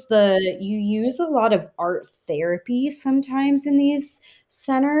skills. You use a lot of art therapy sometimes in these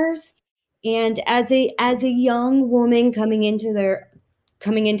centers. And as a young woman coming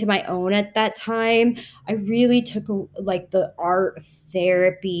into my own at that time, I really took like the art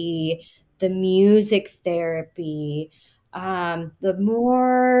therapy, the music therapy, the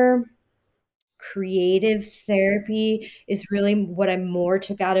more creative therapy is really what I more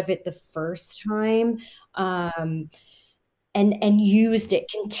took out of it the first time, um, and used it,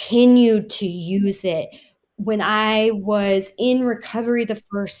 continued to use it. When I was in recovery the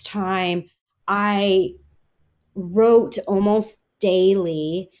first time, I wrote almost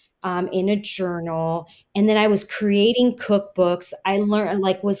daily, in a journal, and then I was creating cookbooks. I learned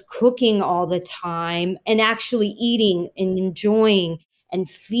like, was cooking all the time and actually eating and enjoying and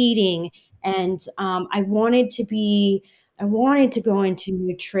feeding, and, I wanted to go into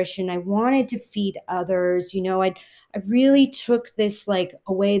nutrition. I wanted to feed others, I really took this, like,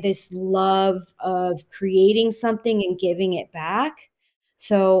 away this love of creating something and giving it back.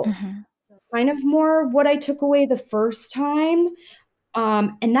 So Mhm. kind of more what I took away the first time,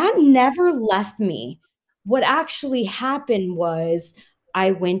 and that never left me. What actually happened was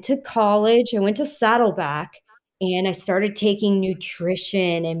I went to college, I went to Saddleback, and I started taking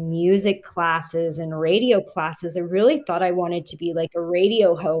nutrition and music classes and radio classes. I really thought I wanted to be like a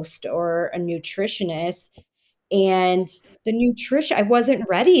radio host or a nutritionist, and I wasn't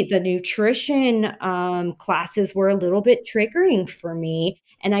ready. The nutrition, classes were a little bit triggering for me,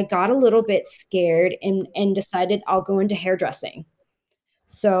 and I got a little bit scared and decided I'll go into hairdressing.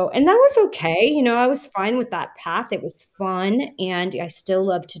 So and that was okay, I was fine with that path. It was fun, and I still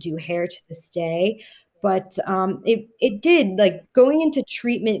love to do hair to this day, but, it did, like, going into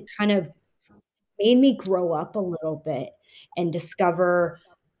treatment kind of made me grow up a little bit and discover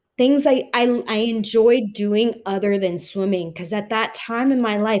things I enjoyed doing other than swimming. Because at that time in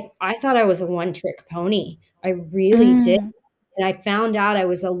my life, I thought I was a one-trick pony. I really did, Mm. and I found out I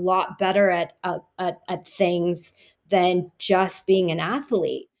was a lot better at things than just being an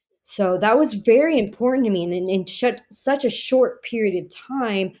athlete. So that was very important to me, and in such a short period of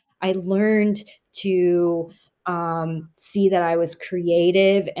time, I learned to, see that I was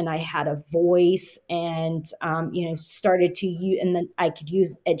creative and I had a voice, and, started to use, and then I could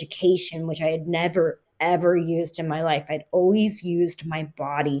use education, which I had never ever used in my life. I'd always used my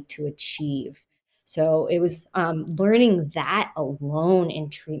body to achieve. So it was, learning that alone in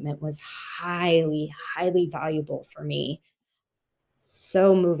treatment was highly, highly valuable for me.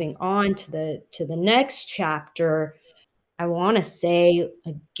 So moving on to the next chapter, I wanna say,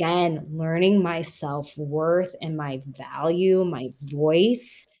 again, learning my self-worth and my value, my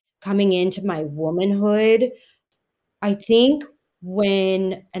voice coming into my womanhood. I think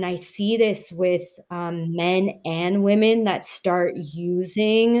when and I see this with, men and women that start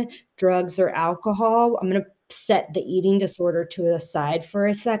using drugs or alcohol. I'm gonna set the eating disorder to the side for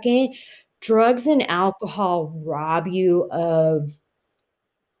a second. Drugs and alcohol rob you of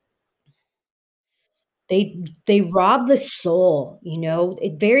they rob the soul,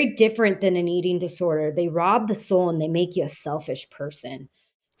 very different than an eating disorder. They rob the soul and they make you a selfish person.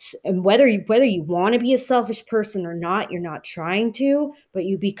 And whether you want to be a selfish person or not, you're not trying to, but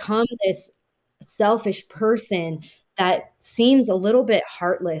you become this selfish person that seems a little bit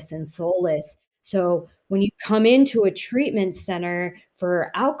heartless and soulless. So when you come into a treatment center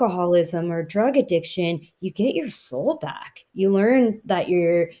for alcoholism or drug addiction, you get your soul back. You learn that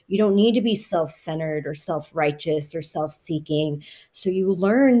you don't need to be self-centered or self-righteous or self-seeking. So you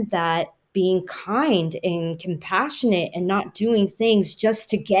learn that being kind and compassionate and not doing things just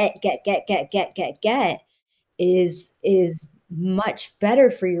to get is much better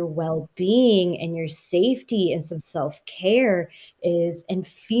for your well-being and your safety, and some self-care is and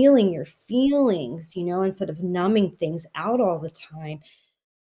feeling your feelings, instead of numbing things out all the time.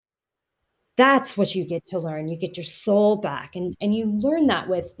 That's what you get to learn. You get your soul back, and you learn that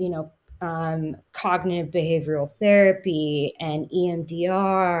with, cognitive behavioral therapy and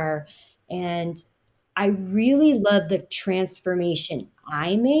EMDR, and I really love the transformation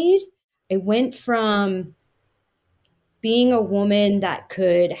I made. It went from being a woman that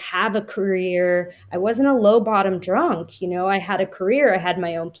could have a career. I wasn't a low bottom drunk, I had a career, I had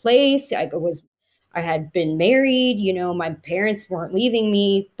my own place. I had been married, my parents weren't leaving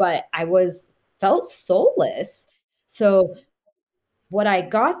me, but felt soulless. So what I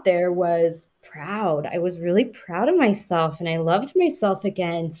got there was proud. I was really proud of myself and I loved myself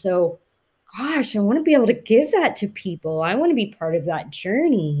again. So gosh, I want to be able to give that to people. I want to be part of that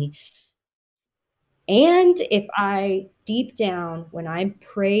journey. And if I deep down, when I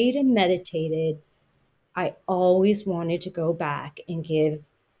prayed and meditated, I always wanted to go back and give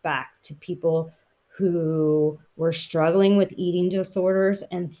back to people who were struggling with eating disorders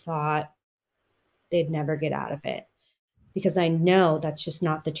and thought they'd never get out of it. Because I know that's just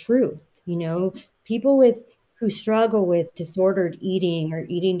not the truth. People who struggle with disordered eating or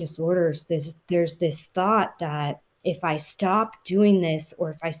eating disorders, there's this thought that if I stop doing this,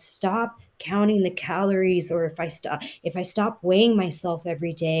 or if I stop counting the calories, or if I stop weighing myself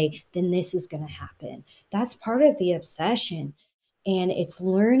every day, then this is going to happen. That's part of the obsession. And it's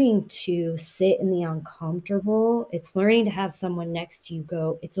learning to sit in the uncomfortable. It's learning to have someone next to you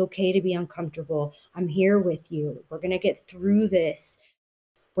go, it's okay to be uncomfortable. I'm here with you. We're going to get through this,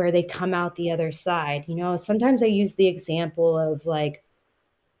 where they come out the other side. Sometimes I use the example of like,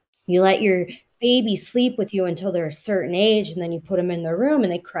 you let your baby sleep with you until they're a certain age, and then you put them in their room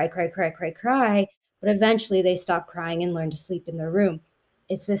and they cry, cry, cry, cry, cry. But eventually they stop crying and learn to sleep in their room.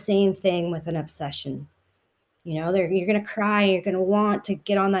 It's the same thing with an obsession. You're going to cry, you're going to want to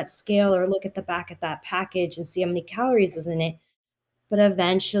get on that scale or look at the back of that package and see how many calories is in it. But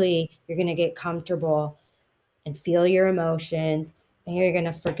eventually you're going to get comfortable and feel your emotions, and you're going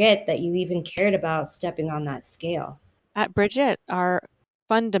to forget that you even cared about stepping on that scale. At Bridget, our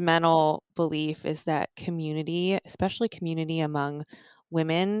fundamental belief is that community, especially community among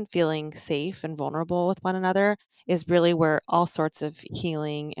women feeling safe and vulnerable with one another, is really where all sorts of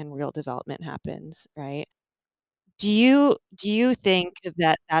healing and real development happens, right? Do you think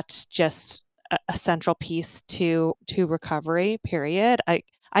that that's just a central piece to recovery, period?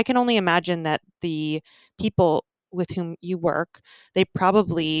 I can only imagine that the people with whom you work, they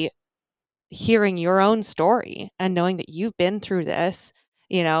probably, hearing your own story and knowing that you've been through this,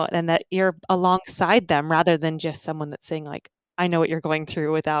 and that you're alongside them rather than just someone that's saying like, I know what you're going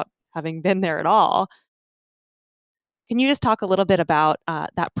through without having been there at all. Can you just talk a little bit about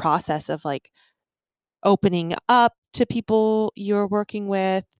that process of like opening up to people you're working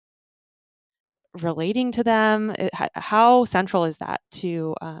with, relating to them? How central is that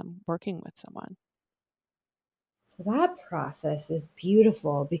to working with someone? So that process is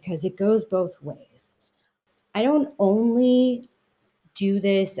beautiful because it goes both ways. I don't only do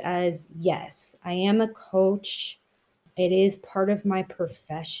this as, yes, I am a coach. It is part of my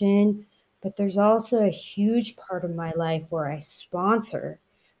profession, but there's also a huge part of my life where I sponsor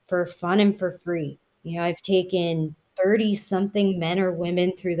for fun and for free. I've taken 30 something men or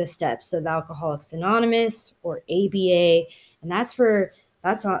women through the steps of Alcoholics Anonymous or ABA, and that's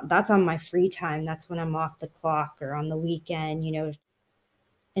on my free time. That's when I'm off the clock or on the weekend. And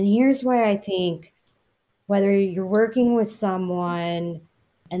here's why I think, whether you're working with someone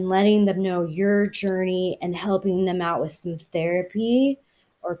and letting them know your journey and helping them out with some therapy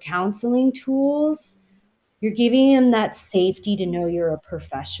or counseling tools, you're giving them that safety to know you're a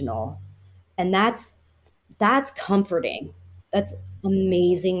professional. And that's comforting. That's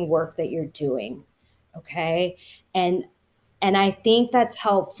amazing work that you're doing. Okay? And I think that's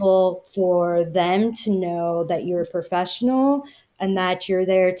helpful for them to know that you're a professional and that you're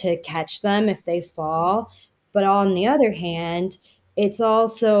there to catch them if they fall. But on the other hand, it's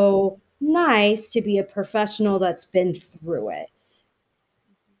also nice to be a professional that's been through it.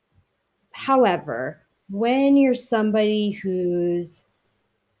 However, when you're somebody who's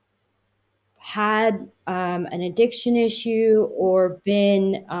had an addiction issue or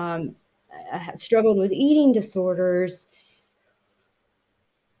been struggled with eating disorders,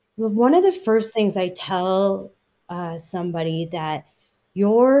 one of the first things I tell somebody, that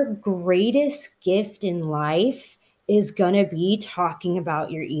your greatest gift in life is going to be talking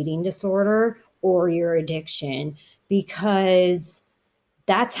about your eating disorder or your addiction, because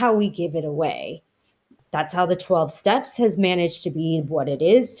that's how we give it away. That's how the 12 steps has managed to be what it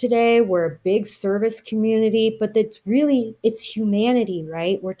is today. We're a big service community, but it's humanity,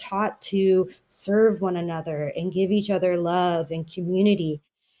 right? We're taught to serve one another and give each other love and community.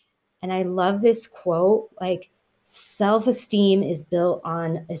 And I love this quote, like, self-esteem is built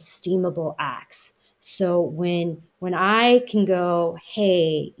on esteemable acts. So when I can go,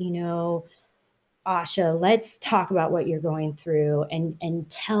 hey, Asha, let's talk about what you're going through and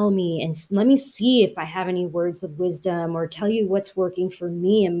tell me, and let me see if I have any words of wisdom or tell you what's working for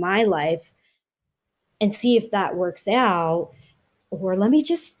me in my life and see if that works out. Or let me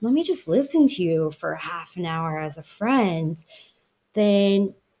just listen to you for half an hour as a friend.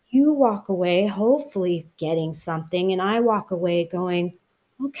 Then you walk away hopefully getting something, and I walk away going,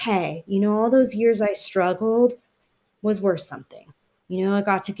 okay, all those years I struggled was worth something. I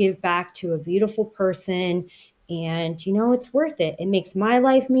got to give back to a beautiful person, and it's worth it. It makes my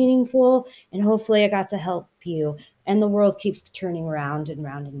life meaningful, and hopefully I got to help you, and the world keeps turning round and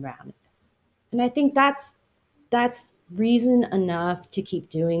round and round. And I think that's reason enough to keep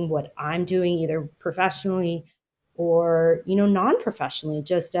doing what I'm doing, either professionally or non-professionally,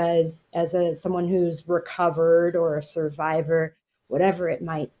 just as someone who's recovered or a survivor, whatever it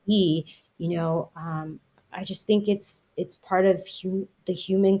might be. I just think it's part of the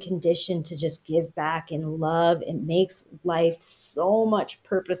human condition to just give back and love. It makes life so much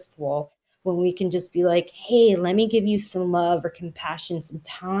purposeful when we can just be like, hey, let me give you some love or compassion, some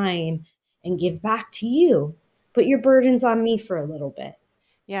time, and give back to you. Put your burdens on me for a little bit.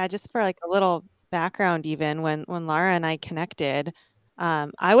 Yeah, just for like a little background, even when Lara and I connected,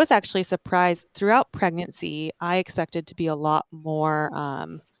 I was actually surprised throughout pregnancy. I expected to be a lot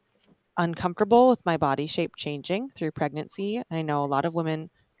more uncomfortable with my body shape changing through pregnancy. I know a lot of women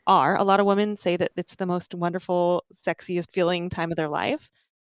are. A lot of women say that it's the most wonderful, sexiest feeling time of their life.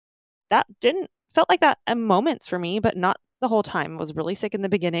 That didn't felt like that at moments for me, but not the whole time. I was really sick in the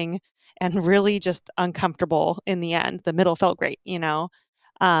beginning and really just uncomfortable in the end. The middle felt great.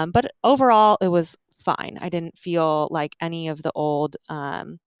 But overall, it was fine. I didn't feel like any of the old,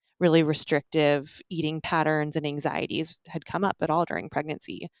 really restrictive eating patterns and anxieties had come up at all during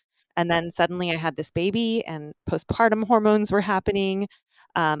pregnancy. And then suddenly I had this baby, and postpartum hormones were happening.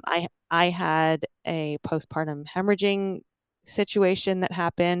 I had a postpartum hemorrhaging situation that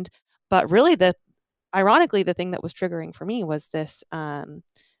happened, but really ironically, the thing that was triggering for me was this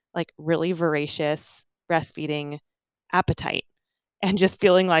like really voracious breastfeeding appetite, and just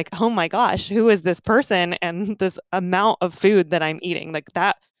feeling like, oh my gosh, who is this person and this amount of food that I'm eating? Like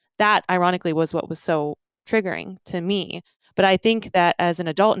that ironically was what was so triggering to me. But I think that as an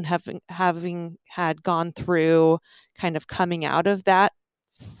adult and having had gone through kind of coming out of that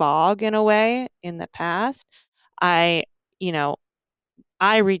fog in a way in the past, I, you know,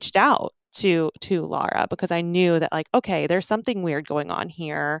 I reached out to Lara because I knew that, like, okay, there's something weird going on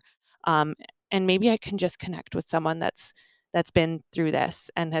here. Um, and maybe I can just connect with someone that's been through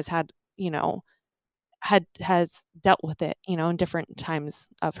this and has had, has dealt with it, in different times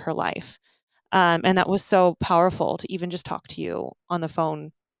of her life. And that was so powerful to even just talk to you on the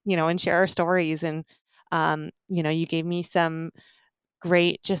phone, and share our stories. And you gave me some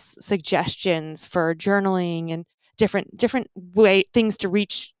great just suggestions for journaling and different way things to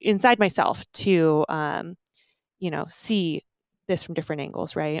reach inside myself to see this from different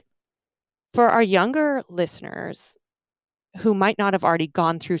angles, right? For our younger listeners who might not have already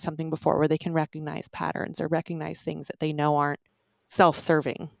gone through something before, where they can recognize patterns or recognize things that they know aren't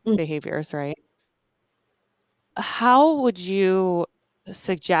self-serving Mm. behaviors, right? How would you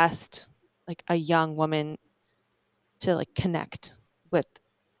suggest like a young woman to like connect with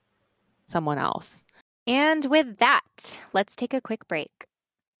someone else? And with that, let's take a quick break.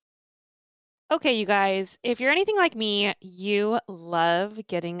 Okay, you guys, if you're anything like me, you love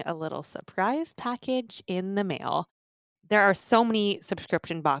getting a little surprise package in the mail. There are so many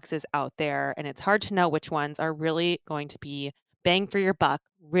subscription boxes out there, and it's hard to know which ones are really going to be bang for your buck,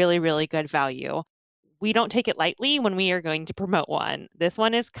 really, really good value. We don't take it lightly when we are going to promote one. This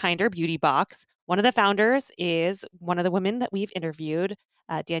one is Kinder Beauty Box. One of the founders is one of the women that we've interviewed,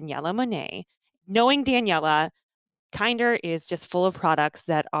 Daniela Monet. Knowing Daniela, Kinder is just full of products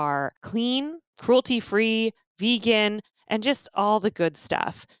that are clean, cruelty free, vegan, and just all the good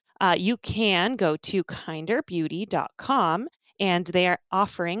stuff. You can go to kinderbeauty.com, and they are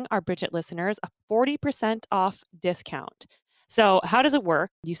offering our Bridget listeners a 40% off discount. So, how does it work?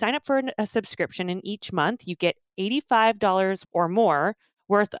 You sign up for a subscription, and each month you get $85 or more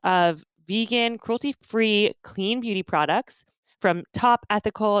worth of vegan, cruelty free, clean beauty products from top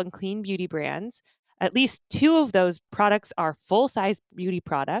ethical and clean beauty brands. At least two of those products are full-size beauty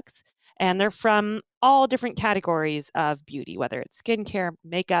products, and they're from all different categories of beauty, whether it's skincare,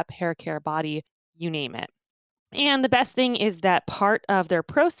 makeup, hair care, body, you name it. And the best thing is that part of their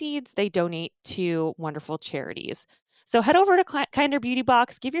proceeds they donate to wonderful charities. So head over to Kinder Beauty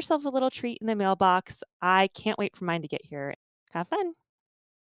Box, give yourself a little treat in the mailbox. I can't wait for mine to get here. Have fun.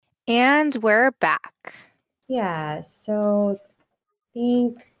 And we're back. Yeah, so I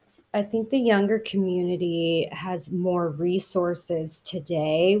think I think the younger community has more resources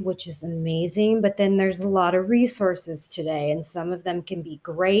today, which is amazing. But then there's a lot of resources today, and some of them can be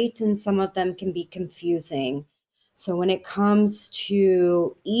great and some of them can be confusing. So when it comes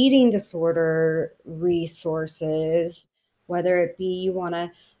to eating disorder resources, whether it be you want to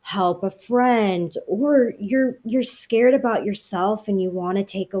help a friend or you're scared about yourself and you want to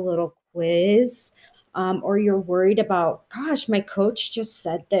take a little quiz, or you're worried about, gosh, my coach just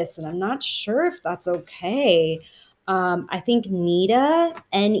said this, and I'm not sure if that's okay. I think NEDA,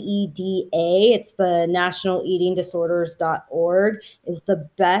 NEDA, it's the National Eating Disorders.org, is the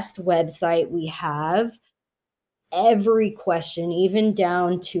best website we have. Every question, even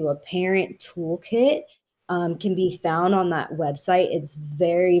down to a parent toolkit, can be found on that website. It's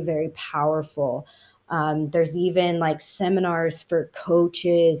very, very powerful. There's even like seminars for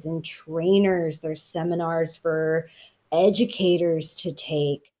coaches and trainers. There's seminars for educators to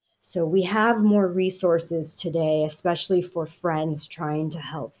take. So we have more resources today, especially for friends trying to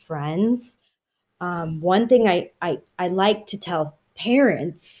help friends. One thing I like to tell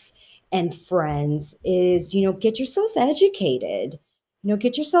parents and friends is, get yourself educated.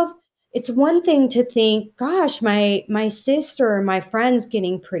 Get yourself. It's one thing to think, gosh, my sister or my friend's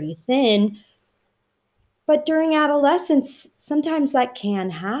getting pretty thin, but during adolescence, sometimes that can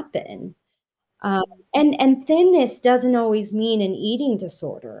happen. Um, and thinness doesn't always mean an eating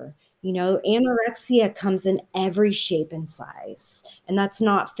disorder. Anorexia comes in every shape and size. And that's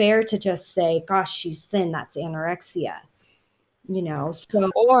not fair to just say, gosh, she's thin, that's anorexia. So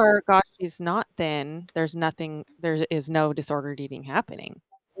Or, gosh, she's not thin. There is no disordered eating happening,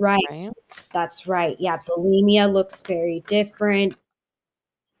 right, right? that's right. Yeah, bulimia looks very different.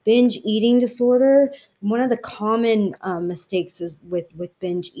 Binge eating disorder, one of the common mistakes is with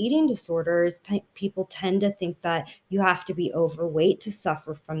binge eating disorders, people tend to think that you have to be overweight to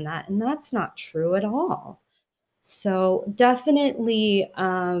suffer from that, and that's not true at all. So definitely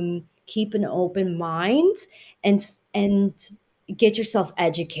keep an open mind and get yourself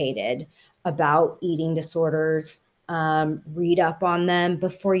educated about eating disorders. Read up on them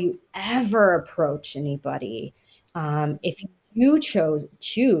before you ever approach anybody. If you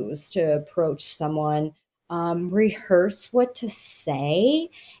choose to approach someone, rehearse what to say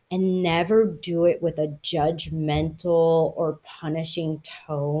and never do it with a judgmental or punishing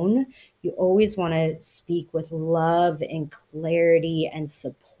tone. You always want to speak with love and clarity and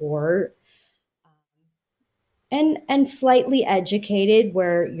support, and slightly educated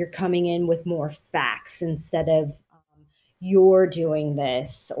where you're coming in with more facts instead of you're doing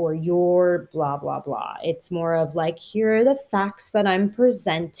this or you're blah blah blah. It's more of like, here are the facts that I'm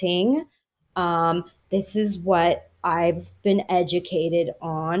presenting. This is what I've been educated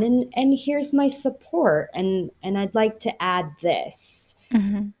on, and here's my support, and I'd like to add this.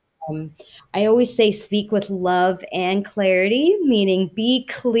 Mm-hmm. I always say speak with love and clarity, meaning be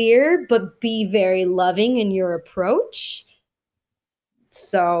clear, but be very loving in your approach.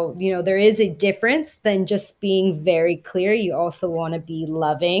 So, there is a difference than just being very clear. You also want to be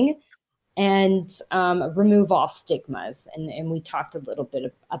loving and remove all stigmas. And we talked a little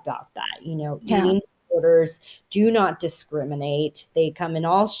bit about that. Yeah. Eating disorders do not discriminate. They come in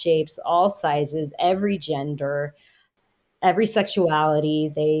all shapes, all sizes, every gender, every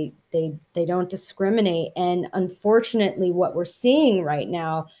sexuality. They don't discriminate. And unfortunately, what we're seeing right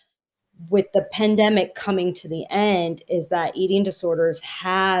now with the pandemic coming to the end is that eating disorders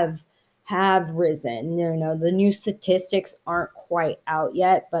have risen. The new statistics aren't quite out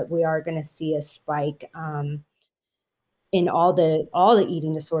yet, but we are going to see a spike in all the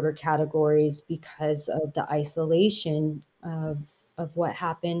eating disorder categories because of the isolation of what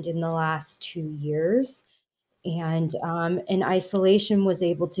happened in the last 2 years. And isolation was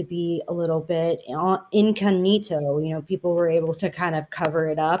able to be a little bit incognito. People were able to kind of cover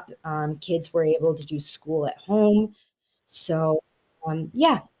it up. Kids were able to do school at home. So,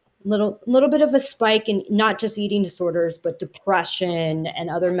 yeah, little bit of a spike in not just eating disorders, but depression and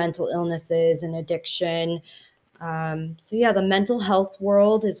other mental illnesses and addiction. So yeah, the mental health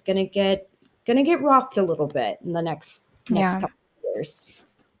world is gonna get rocked a little bit in the next Yeah. couple of years.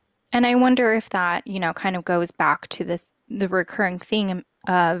 And I wonder if that, kind of goes back to the recurring theme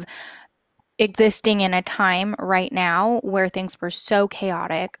of existing in a time right now where things were so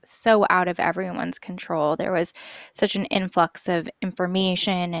chaotic, so out of everyone's control. There was such an influx of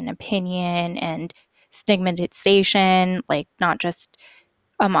information and opinion and stigmatization, like not just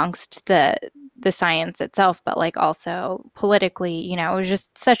amongst the science itself, but like also politically, it was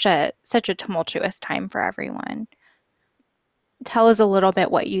just such a tumultuous time for everyone. Tell us a little bit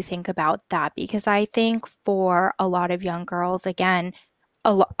what you think about that, because I think for a lot of young girls, again,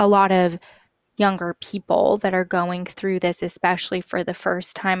 a lot of younger people that are going through this, especially for the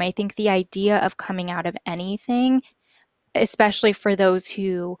first time. I think the idea of coming out of anything, especially for those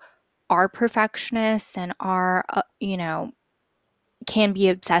who are perfectionists and are, can be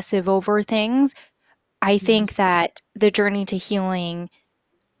obsessive over things, I think that the journey to healing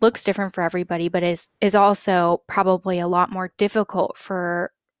looks different for everybody, but is also probably a lot more difficult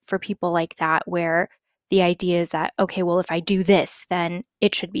for people like that, where the idea is that, okay, well, if I do this, then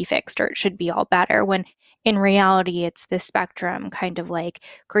it should be fixed or it should be all better. When in reality, it's the spectrum, kind of like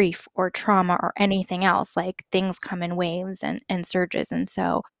grief or trauma or anything else. Like things come in waves and surges. And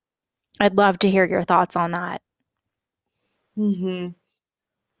so I'd love to hear your thoughts on that. Mm-hmm.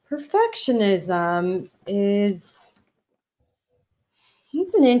 Perfectionism is,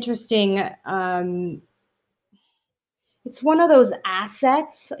 it's an interesting, it's one of those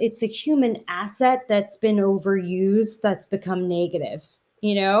assets. It's a human asset that's been overused, that's become negative.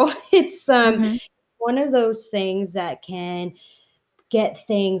 It's Mm-hmm. one of those things that can get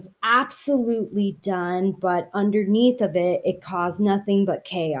things absolutely done, but underneath of it, it caused nothing but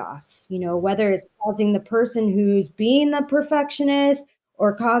chaos. Whether it's causing the person who's being the perfectionist,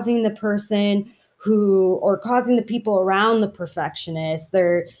 or causing the person or causing the people around the perfectionist.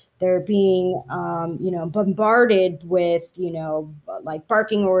 They're being, bombarded with, like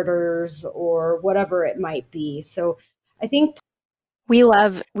barking orders or whatever it might be. So I think We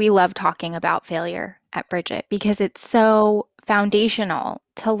love talking about failure at Bridget because it's so foundational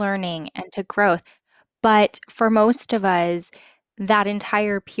to learning and to growth. But for most of us, that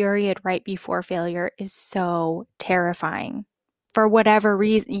entire period right before failure is so terrifying for whatever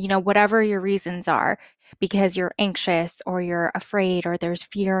reason, whatever your reasons are, because you're anxious or you're afraid or there's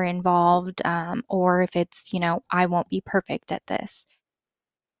fear involved, or if it's, I won't be perfect at this.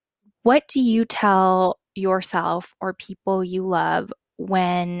 What do you tell yourself or people you love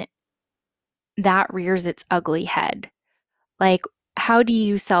when that rears its ugly head? Like, how do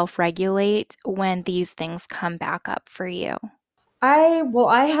you self-regulate when these things come back up for you? I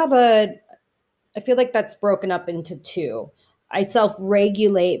feel like that's broken up into two. I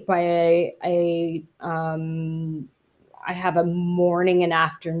self-regulate by I have a morning and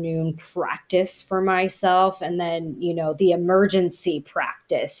afternoon practice for myself, and then the emergency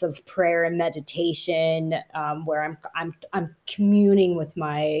practice of prayer and meditation, where I'm communing with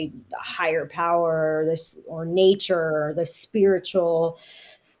my higher power, or nature, or the spiritual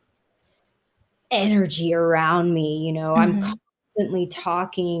energy around me. I'm Mhm. constantly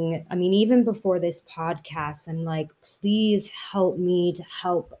talking. I mean, even before this podcast, I'm like, please help me to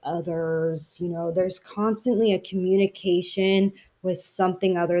help others. There's constantly a communication with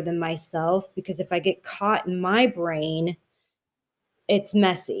something other than myself, because if I get caught in my brain, it's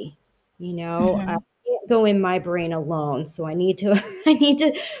messy. I Mhm. can't go in my brain alone. So I need to I need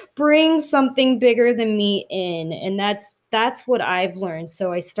to bring something bigger than me in. And that's what I've learned.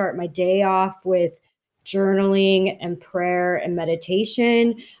 So I start my day off with journaling and prayer and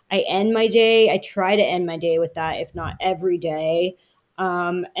meditation. I try to end my day with that, if not every day.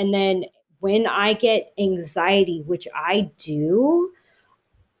 And then when I get anxiety, which I do,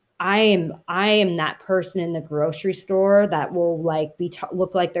 I am that person in the grocery store that will like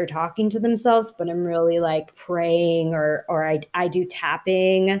look like they're talking to themselves, but I'm really like praying, or I do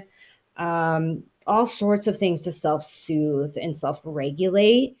tapping, all sorts of things to self-soothe and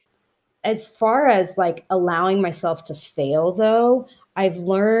self-regulate. As far as like allowing myself to fail though, I've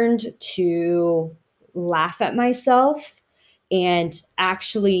learned to laugh at myself and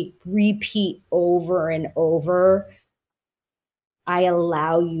actually repeat over and over, I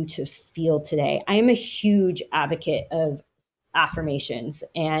allow you to feel today. I am a huge advocate of affirmations,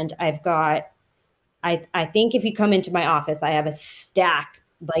 and I think if you come into my office, I have a stack,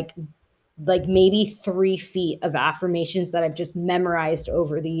 like maybe 3 feet of affirmations that I've just memorized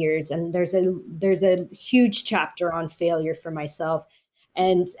over the years. And there's a huge chapter on failure for myself,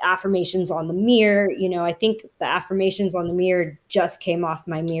 and affirmations on the mirror. I think the affirmations on the mirror just came off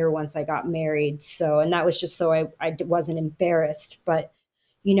my mirror once I got married. So, and that was just so I wasn't embarrassed. But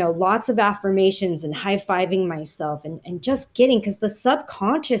lots of affirmations and high-fiving myself, and just getting, because the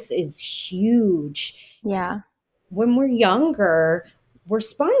subconscious is huge. Yeah. When we're younger, we're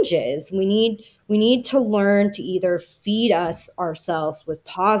sponges. We need to learn to either feed us ourselves with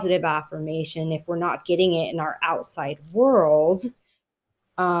positive affirmation if we're not getting it in our outside world,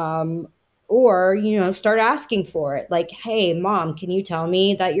 um, or start asking for it. Like, hey mom, can you tell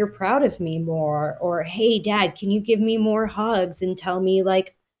me that you're proud of me more? Or hey dad, can you give me more hugs and tell me,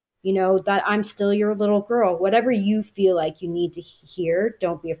 like, that I'm still your little girl? Whatever you feel like you need to hear,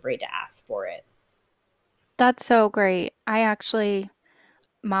 don't be afraid to ask for it. That's so great.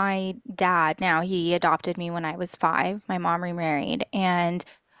 my dad, now he adopted me when I was 5. My mom remarried. And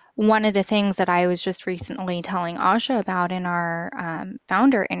one of the things that I was just recently telling Asha about in our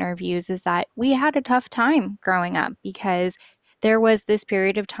founder interviews is that we had a tough time growing up because there was this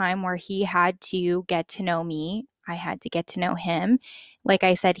period of time where he had to get to know me. I had to get to know him. Like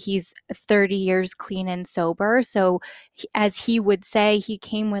I said, he's 30 years clean and sober. So, as he would say, he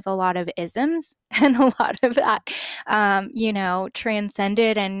came with a lot of isms and a lot of that,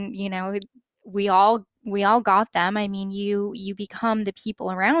 transcended. And, we all got them. I mean, you become the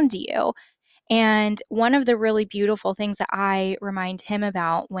people around you. And one of the really beautiful things that I remind him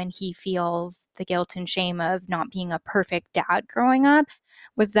about when he feels the guilt and shame of not being a perfect dad growing up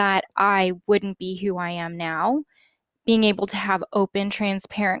was that I wouldn't be who I am now. Being able to have open,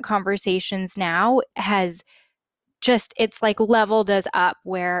 transparent conversations now has just, it's like leveled us up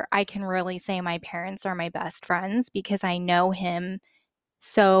where I can really say my parents are my best friends because I know him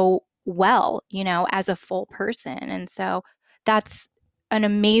so well, as a full person. And so that's an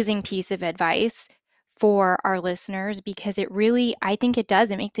amazing piece of advice for our listeners because I think it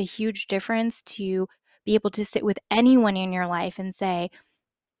makes a huge difference to be able to sit with anyone in your life and say,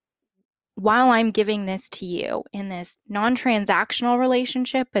 while I'm giving this to you in this non-transactional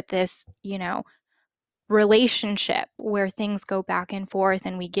relationship, but this, relationship where things go back and forth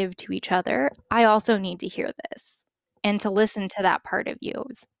and we give to each other, I also need to hear this and to listen to that part of you.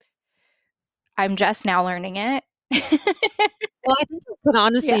 I'm just now learning it. Well, I think it could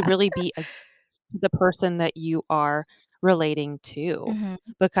honestly Yeah. really be the person that you are relating to, Mhm.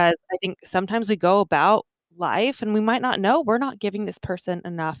 because I think sometimes we go about life and we might not know we're not giving this person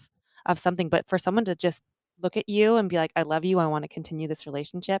enough of something, but for someone to just look at you and be like, "I love you, I wanna continue this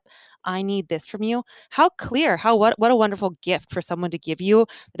relationship, I need this from you." How clear, what a wonderful gift for someone to give you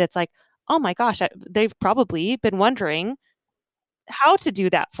that it's like, "Oh my gosh, they've probably been wondering how to do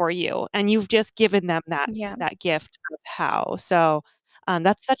that for you, and you've just given them Yeah. that gift of how." So,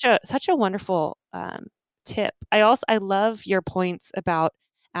 that's such a wonderful, tip. I love your points about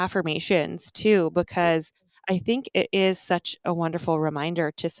affirmations too, because I think it is such a wonderful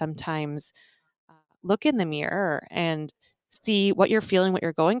reminder to sometimes, look in the mirror and see what you're feeling, what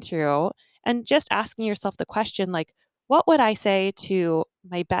you're going through, and just asking yourself the question, like, "What would I say to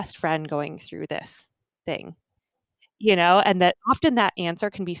my best friend going through this thing?" And that often that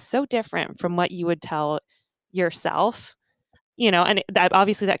answer can be so different from what you would tell yourself, and that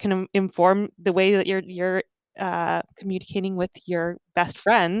obviously that can inform the way that you're communicating with your best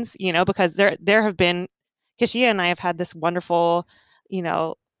friends, because there have been Kashia and I have had this wonderful, you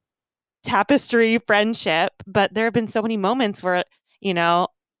know, tapestry friendship, but there have been so many moments where, you know,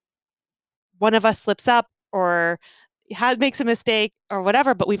 one of us slips up or makes a mistake or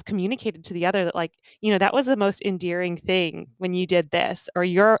whatever, but we've communicated to the other that, like, that was the most endearing thing when you did this, or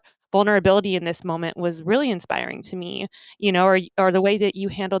your vulnerability in this moment was really inspiring to me, or the way that you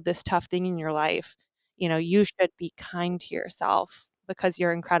handled this tough thing in your life. You should be kind to yourself because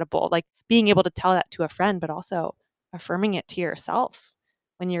you're incredible. Like, being able to tell that to a friend, but also affirming it to yourself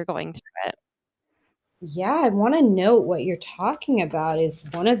when you're going through it. Yeah, I want to note what you're talking about is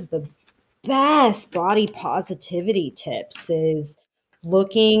one of the best body positivity tips is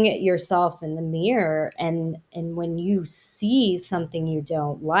looking at yourself in the mirror, and when you see something you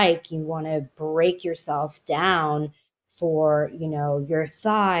don't like, you want to break yourself down for, your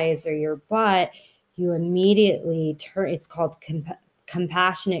thighs or your butt. You immediately turn, it's called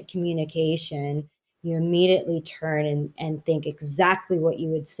compassionate communication. You immediately turn and think exactly what you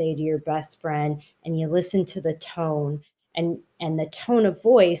would say to your best friend, and you listen to the tone and the tone of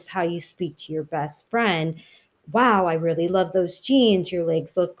voice, how you speak to your best friend. Wow, I really love those jeans. Your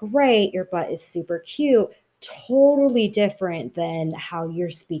legs look great. Your butt is super cute. Totally different than how you're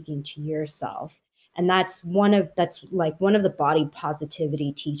speaking to yourself. And that's like one of the body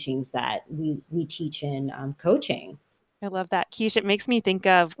positivity teachings that we teach in coaching. I love that. Quiche, it makes me think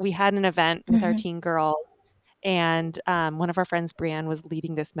of, we had an event with our Mhm. teen girls, and one of our friends, Brienne, was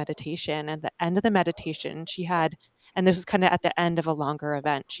leading this meditation. And at the end of the meditation, and this was kind of at the end of a longer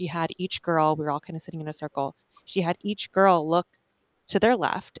event, she had each girl, we were all kind of sitting in a circle. She had each girl look to their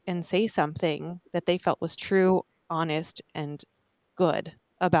left and say something that they felt was true, honest, and good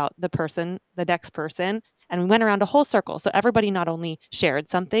about the next person. And we went around a whole circle. So everybody not only shared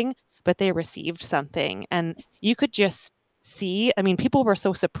something, but they received something. And you could just see, I mean, people were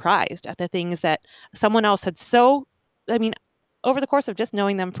so surprised at the things that someone else had I mean, over the course of just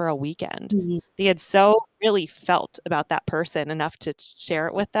knowing them for a weekend, Mhm. they had so really felt about that person enough to share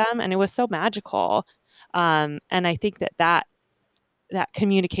it with them. And it was so magical. And I think that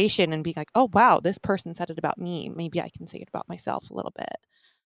communication and being like, "Oh, wow, this person said it about me. Maybe I can say it about myself a little bit."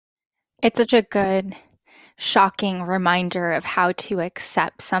 It's such a good, shocking reminder of how to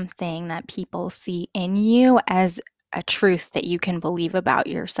accept something that people see in you as a truth that you can believe about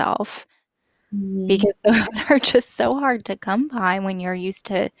yourself. Because those are just so hard to come by when you're used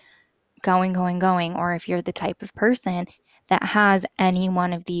to going, or if you're the type of person that has any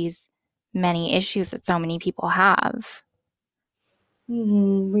one of these many issues that so many people have.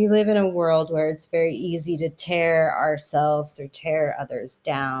 We live in a world where it's very easy to tear ourselves or tear others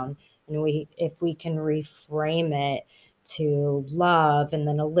down. And if we can reframe it to love and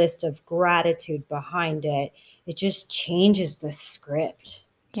then a list of gratitude behind it, it just changes the script.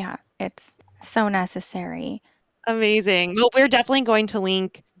 Yeah, it's so necessary. Amazing. Well, we're definitely going to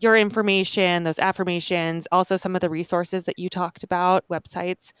link your information, those affirmations, also some of the resources that you talked about,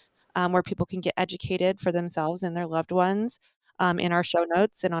 websites where people can get educated for themselves and their loved ones in our show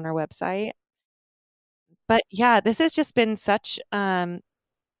notes and on our website. But yeah, this has just been such a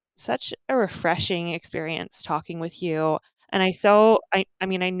refreshing experience talking with you. And I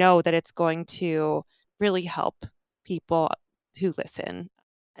mean, I know that it's going to really help people who listen.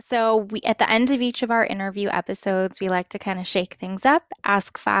 So at the end of each of our interview episodes, we like to kind of shake things up,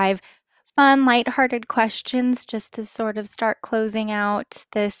 ask 5 fun, lighthearted questions just to sort of start closing out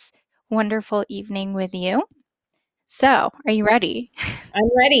this wonderful evening with you. So, are you ready? I'm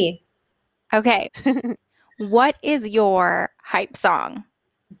ready. Okay. What is your hype song?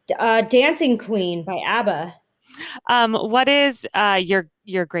 Dancing Queen by ABBA. What is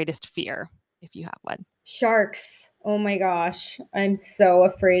your greatest fear, if you have one? Sharks. Oh my gosh. I'm so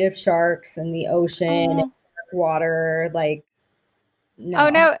afraid of sharks and the ocean and water. Like, no. Oh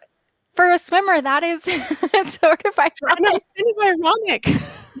no. For a swimmer, that is sort of ironic. It is ironic.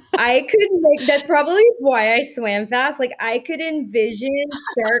 That's probably why I swam fast. Like, I could envision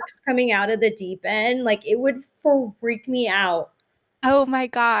sharks coming out of the deep end. Like, it would freak me out. Oh my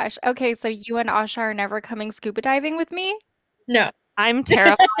gosh. Okay, so you and Asha are never coming scuba diving with me? No. I'm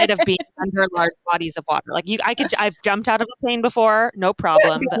terrified of being under large bodies of water. Like I've jumped out of a plane before, no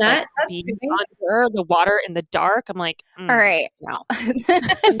problem. But like being under the water in the dark, I'm like, all right. No.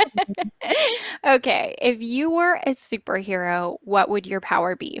 Okay. If you were a superhero, what would your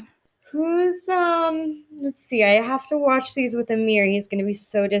power be? Let's see. I have to watch these with Amir. He's going to be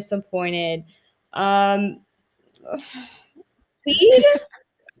so disappointed.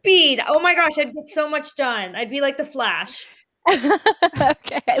 Speed. Oh my gosh, I'd get so much done. I'd be like the Flash.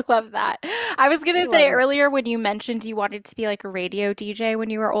 Okay, I love that. I was going to say earlier when you mentioned you wanted to be like a radio DJ when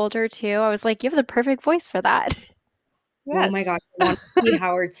you were older too, I was like, you have the perfect voice for that. Yes. Oh my gosh, I want to be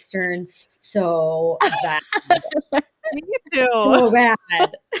Howard Stern so bad. Me too. So bad.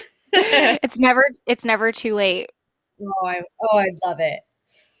 It's never too late. I'd love it.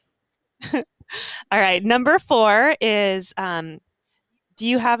 All right, number 4 is do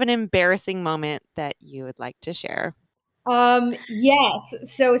you have an embarrassing moment that you would like to share? Yes.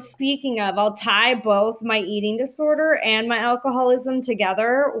 So speaking of, I'll tie both my eating disorder and my alcoholism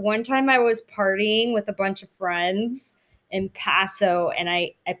together. One time I was partying with a bunch of friends in Paso and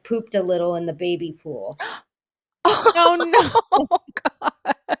I pooped a little in the baby pool. Oh no.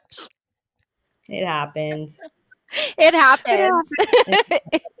 Gosh. It happened. It happens.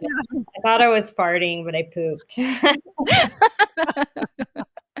 I thought I was farting, but I pooped.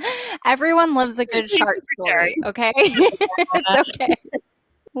 Everyone loves a good shark story, okay? It's okay.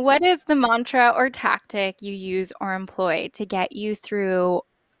 What is the mantra or tactic you use or employ to get you through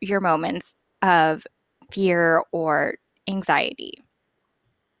your moments of fear or anxiety?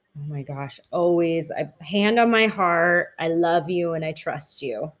 Oh my gosh, always. Hand on my heart. I love you and I trust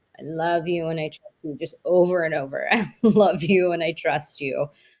you. I love you and I trust you, just over and over. I love you and I trust you.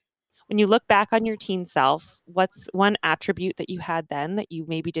 When you look back on your teen self, what's one attribute that you had then that you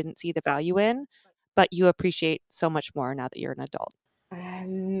maybe didn't see the value in, but you appreciate so much more now that you're an adult?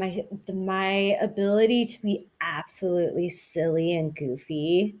 My ability to be absolutely silly and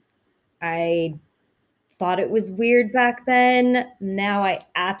goofy. I thought it was weird back then. Now I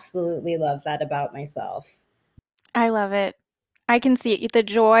absolutely love that about myself. I love it. I can see it. The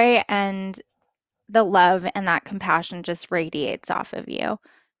joy and the love and that compassion just radiates off of you.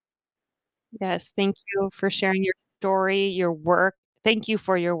 Yes. Thank you for sharing your story, your work. Thank you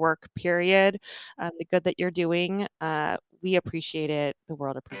for your work, period. The good that you're doing. We appreciate it. The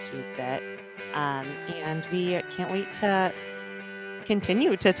world appreciates it. And we can't wait to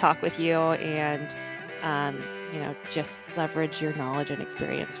continue to talk with you and, just leverage your knowledge and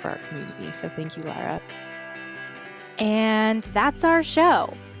experience for our community. So thank you, Lara. And that's our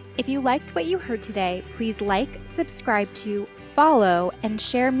show. If you liked what you heard today, please like, subscribe to, follow, and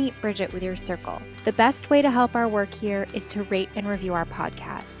share Meet Bridget with your circle. The best way to help our work here is to rate and review our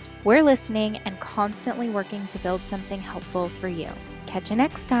podcast. We're listening and constantly working to build something helpful for you. Catch you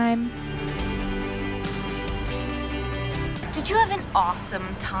next time. Did you have an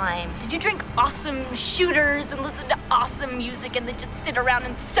awesome time? Did you drink awesome shooters and listen to awesome music and then just sit around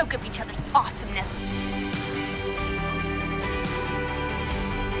and soak up each other's awesomeness?